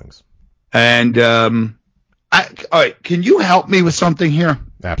fan of the wings. And all right, can you help me with something here?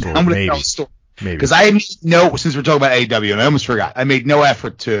 Absolutely. I'm going to tell a story. Maybe. Because I made since we're talking about AEW, and I almost forgot, I made no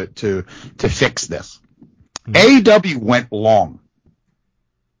effort to fix this. Mm-hmm. AEW went long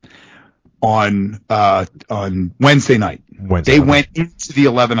on Wednesday night. They went into the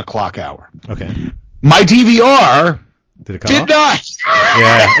 11 o'clock hour. Okay. My DVR did not.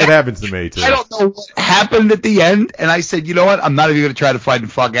 Yeah, it happens to me too. I don't know what happened at the end, and I said, you know what? I'm not even going to try to find the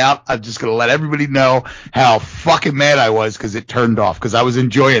fuck out. I'm just going to let everybody know how fucking mad I was because it turned off because I was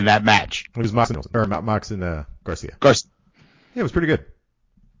enjoying that match. It was Mox and Garcia. Garcia. Yeah, it was pretty good.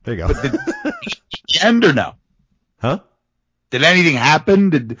 There you go. But did the end or no? Huh? Did anything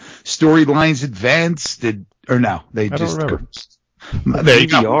happen? Did storylines advance? Or no? They just. I don't remember. There you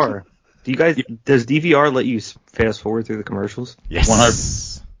go. Does DVR let you fast forward through the commercials? Yes.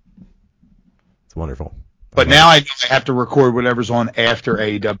 100%. It's wonderful. But now I know I have to record whatever's on after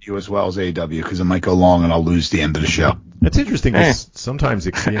AEW as well as AEW because it might go long and I'll lose the end of the show. It's interesting because sometimes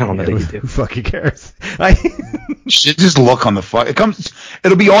it I don't know that you do. Who fucking cares? Should just look on the fuck.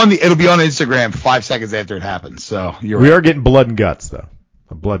 It'll be on Instagram 5 seconds after it happens. So we are getting blood and guts though.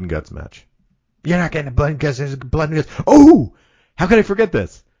 A blood and guts match. You're not getting a blood and guts. There's blood and guts. Oh, how could I forget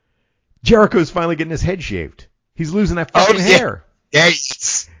this? Jericho's finally getting his head shaved. He's losing that fucking hair. Yeah.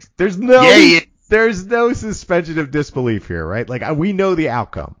 There's no suspension of disbelief here, right? Like we know the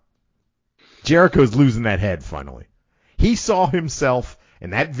outcome. Jericho's losing that head finally. He saw himself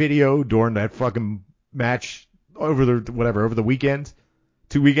in that video during that fucking match over the weekend,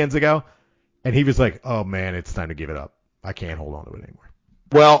 2 weekends ago, and he was like, "Oh man, it's time to give it up. I can't hold on to it anymore."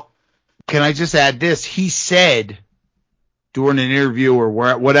 Well, can I just add this? He said during an interview or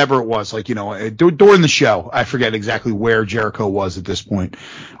whatever it was, like, during the show, I forget exactly where Jericho was at this point,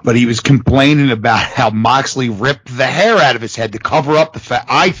 but he was complaining about how Moxley ripped the hair out of his head to cover up the fact,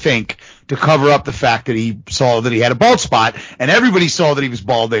 that he saw that he had a bald spot, and everybody saw that he was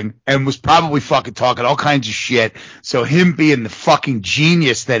balding and was probably fucking talking all kinds of shit. So him being the fucking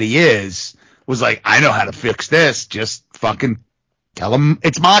genius that he is was like, I know how to fix this. Just fucking tell him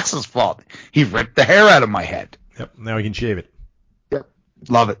it's Mox's fault. He ripped the hair out of my head. Yep. Now he can shave it. Yep.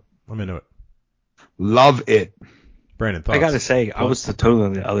 Love it. I'm into it. Love it. Brandon, thoughts? I gotta say, I was totally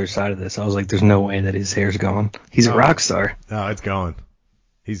on the other side of this. I was like, there's no way that his hair's gone. He's a rock star. No, it's going.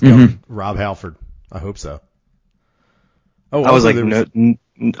 He's going. Rob Halford. I hope so. Oh, I was like, we're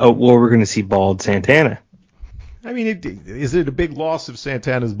going to see bald Santana. I mean, is it a big loss if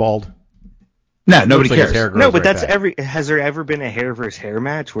Santana's bald? No, nobody Looks like his cares. hair grows No, but right that's back. has there ever been a hair versus hair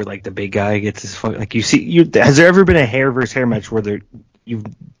match where like the big guy gets his like has there ever been a hair versus hair match where you've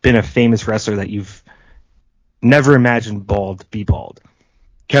been a famous wrestler that you've never imagined be bald?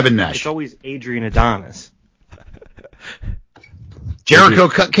 Kevin Nash. It's always Adrian Adonis. Jericho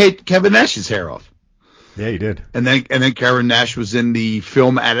cut Kevin Nash's hair off. Yeah, he did. And then Kevin Nash was in the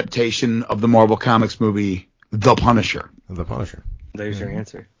film adaptation of the Marvel Comics movie The Punisher. The Punisher. There's your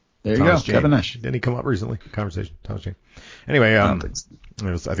answer. There you Thomas go, Jane. Kevin Nash. Didn't he come up recently? Conversation. Thomas Jane. Anyway, I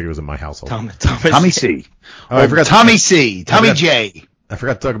think it was in my household. Tommy C. Oh, I forgot Tommy C. Tommy forgot- J. I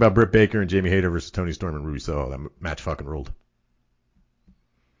forgot to talk about Britt Baker and Jamie Hayter versus Tony Storm and Ruby Soho. That match fucking ruled.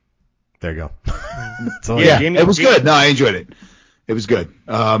 There you go. That's all I Yeah, Jamie- it was good. No, I enjoyed it. It was good.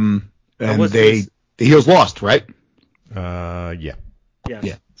 And the heels lost, right? Yeah. Yes.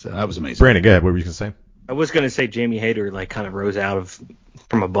 Yeah. So that was amazing. Brandon, go ahead. What were you going to say? I was going to say Jamie Hayter like kind of rose out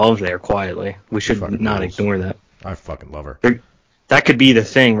from above there quietly. We should Fucking not rules. ignore that. I fucking love her. That could be the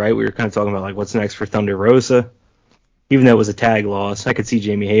thing, right? We were kind of talking about like what's next for Thunder Rosa. Even though it was a tag loss, I could see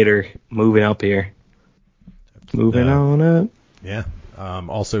Jamie Hayter moving up here. Moving on up. Yeah.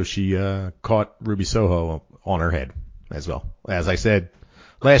 Also, she caught Ruby Soho on her head as well. As I said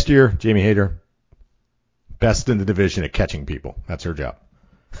last year, Jamie Hayter, best in the division at catching people. That's her job.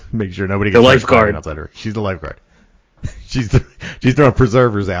 Make sure nobody gets The lifeguard. outside her. She's the lifeguard. She's throwing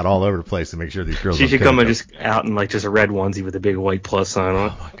preservers out all over the place to make sure these girls. She don't should kill come in themselves. just out in like just a red onesie with a big white plus sign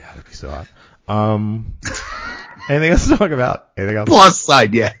on. Oh my god, it'd be so hot. Anything else to talk about? Anything else? Plus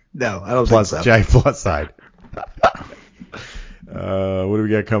side, yeah. No, I don't Plus, think so. giant plus side. What do we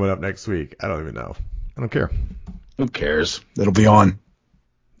got coming up next week? I don't even know. I don't care. Who cares? It'll be on.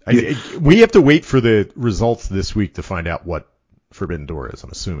 We have to wait for the results this week to find out what Forbidden Door is,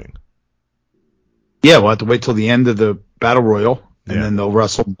 I'm assuming. Yeah, we'll have to wait till the end of the Battle Royal, and Yeah. then they'll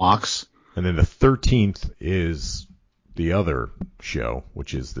wrestle Mox. And then the 13th is the other show,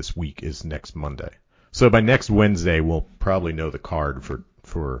 which is this week, is next Monday. So by next Wednesday, we'll probably know the card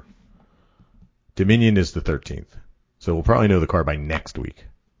for Dominion is the 13th. So we'll probably know the card by next week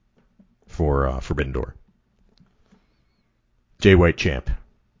for Forbidden Door. Jay White champ.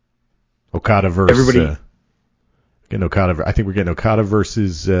 Okada versus Everybody- getting Okada. I think we're getting Okada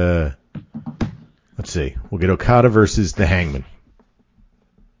versus. Let's see. We'll get Okada versus the Hangman.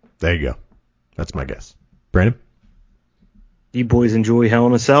 There you go. That's my guess. Brandon? You boys enjoy Hell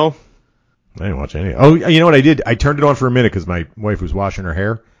in a Cell? I didn't watch any. Oh, you know what I did? I turned it on for a minute because my wife was washing her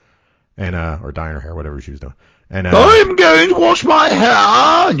hair, and or dyeing her hair, whatever she was doing. And I'm going to wash my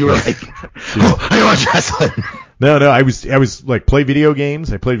hair. And you were like, I watch wrestling. No, I was like play video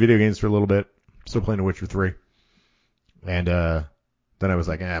games. I played video games for a little bit. Still playing The Witcher 3. And then I was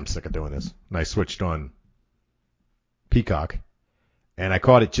like, I'm sick of doing this. And I switched on Peacock. And I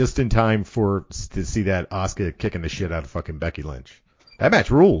caught it just in time to see that Asuka kicking the shit out of fucking Becky Lynch. That match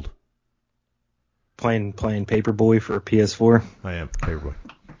ruled. Playing Paperboy for PS4. I am. Paperboy.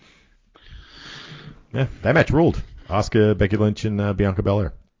 Yeah, that match ruled. Asuka, Becky Lynch, and Bianca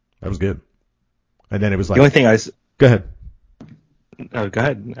Belair. That was good. And then it was like... The only thing Go ahead. Oh, go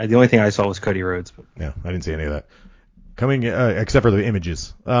ahead. The only thing I saw was Cody Rhodes. Yeah, I didn't see any of that. Coming, except for the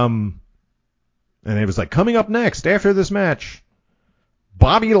images. And it was like, coming up next, after this match,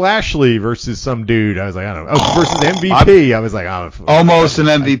 Bobby Lashley versus some dude. I was like, I don't know. Oh, versus MVP. I was like, oh. Almost an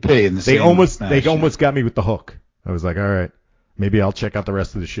MVP in the They same almost match. got me with the hook. I was like, all right, maybe I'll check out the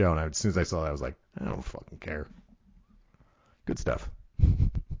rest of the show. And as soon as I saw that, I was like, I don't fucking care. Good stuff.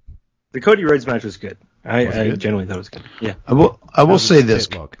 The Cody Rhodes match was good. I good? genuinely thought it was good. Yeah. I will say this.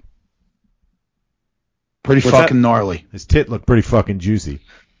 Tit look. Pretty What's fucking gnarly. His tit looked pretty fucking juicy.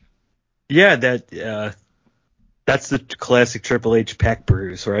 Yeah, that's the classic Triple H pack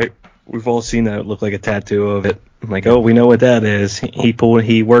bruise, right? We've all seen that. It look like a tattoo of it. I'm like, oh, we know what that is.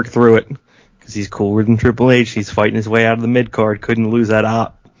 He worked through it because he's cooler than Triple H. He's fighting his way out of the mid card. Couldn't lose that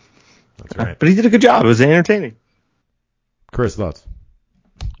op. That's right. But he did a good job. It was entertaining. Chris, thoughts?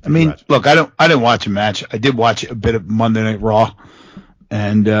 I mean, Watch. look, I didn't watch a match. I did watch a bit of Monday Night Raw,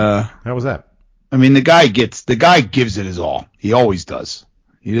 and How was that? I mean, the guy gives it his all. He always does.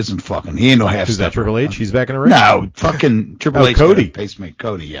 He doesn't fucking. He ain't no half Who's that? step. Triple H? He's back in the ring. No, fucking Triple Oh, H. Cody. got a pacemaker.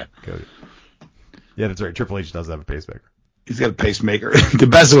 Cody, yeah. Cody. Yeah, that's right. Triple H does have a pacemaker. He's got a pacemaker. The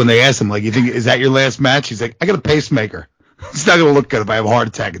best is when they ask him, like, you think, is that your last match? He's like, I got a pacemaker. It's not going to look good if I have a heart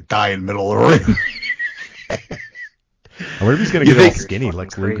attack and die in the middle of the ring. I wonder if he's going to You get all think- skinny,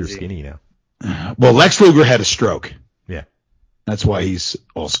 Lex Luger Crazy. skinny now. Well, Lex Luger had a stroke. Yeah. That's why he's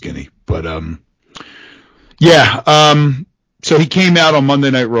all skinny. But, yeah, So he came out on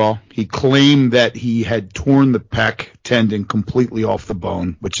Monday Night Raw. He claimed that he had torn the pec tendon completely off the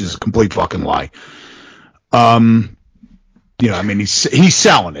bone, which is a complete fucking lie. I mean, he's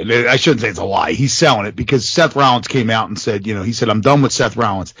selling it. I shouldn't say it's a lie. He's selling it because Seth Rollins came out and said, he said, I'm done with Seth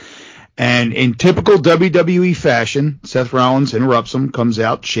Rollins. And in typical WWE fashion, Seth Rollins interrupts him, comes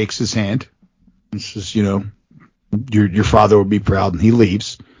out, shakes his hand. And says, your father would be proud, and he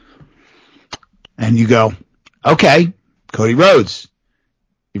leaves. And you go, okay, Cody Rhodes.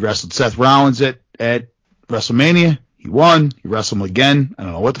 He wrestled Seth Rollins at WrestleMania. He won. He wrestled him again. I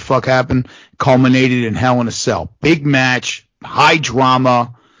don't know what the fuck happened. Culminated in Hell in a Cell. Big match, high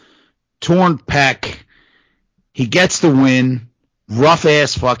drama, torn pec. He gets the win. Rough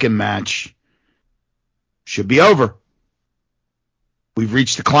ass fucking match. Should be over. We've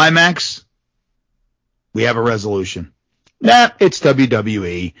reached the climax. We have a resolution. Nah, it's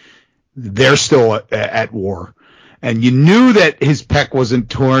WWE. They're still at war. And you knew that his pec wasn't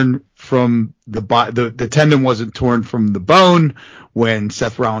torn from the tendon wasn't torn from the bone when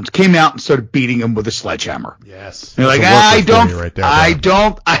Seth Rollins came out and started beating him with a sledgehammer. Yes. You're like, I don't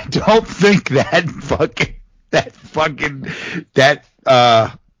think that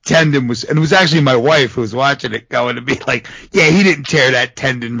tendon was, and it was actually my wife who was watching it going to be like, yeah, he didn't tear that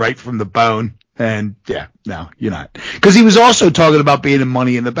tendon right from the bone. And yeah, no, you're not. Because he was also talking about being in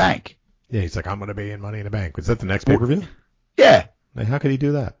Money in the Bank. Yeah, he's like, I'm going to be in Money in the Bank. Was that the next pay-per-view? Yeah. Like, how could he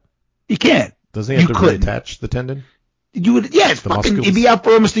do that? You can't. Doesn't he have to reattach the tendon? You would, yeah, he'd be out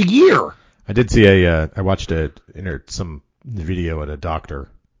for almost a year. I did see I watched some video at a doctor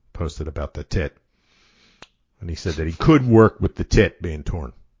posted about the tit. And he said that he could work with the tit being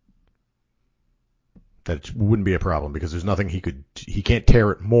torn. That it wouldn't be a problem because there's nothing he can't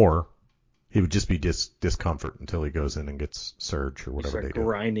tear it more. It would just be discomfort until he goes in and gets surge or whatever they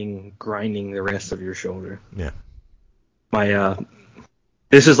do. Grinding the rest of your shoulder. Yeah.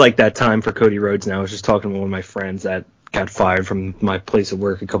 This is like that time for Cody Rhodes now. I was just talking to one of my friends that got fired from my place of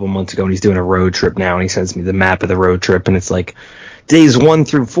work a couple months ago, and he's doing a road trip now, and he sends me the map of the road trip, and it's like days 1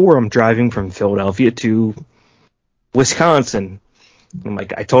 through 4, I'm driving from Philadelphia to Wisconsin. I'm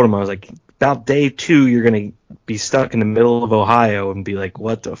like, I told him, I was like, about day 2, you're going to be stuck in the middle of Ohio and be like,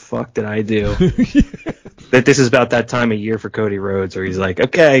 what the fuck did I do? That this is about that time of year for Cody Rhodes where he's like,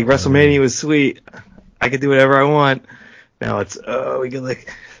 okay, WrestleMania was sweet. I can do whatever I want. Now it's, we get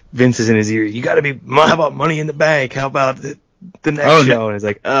like, Vince is in his ear. You got to be, how about Money in the Bank? How about the next show? And it's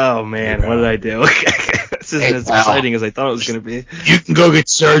like, oh man, what did I do? This isn't as exciting as I thought it was going to be. You can go get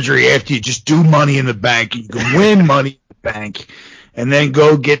surgery after you just do Money in the Bank. You can win Money in the Bank. And then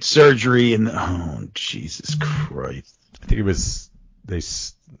go get surgery, and oh, Jesus Christ! I think it was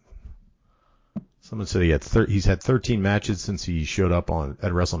someone said he's had 13 matches since he showed up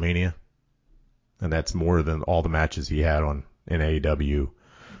at WrestleMania, and that's more than all the matches he had in AEW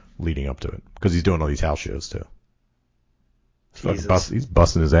leading up to it because he's doing all these house shows too. He's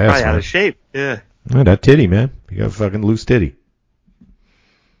busting his ass. Probably out of shape. Yeah. That titty, man. You got a fucking loose titty.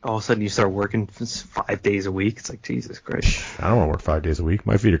 All of a sudden you start working 5 days a week. It's like, Jesus Christ. I don't want to work 5 days a week.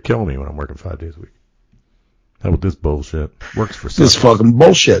 My feet are killing me when I'm working 5 days a week. How about this bullshit? Works for some. This fucking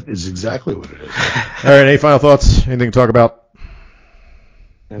bullshit is exactly what it is. All right, any final thoughts? Anything to talk about?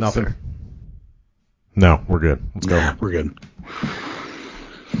 Yes, Nothing? Sir. No, we're good. Let's go. We're good.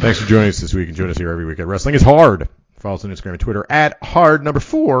 Thanks for joining us this week and join us here every week at Wrestling is Hard. Follow us on Instagram and Twitter at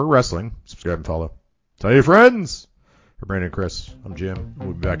hard4 wrestling. Subscribe and follow. Tell your friends. For Brandon and Chris, I'm Jim.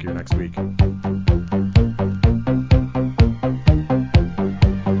 We'll be back here next week.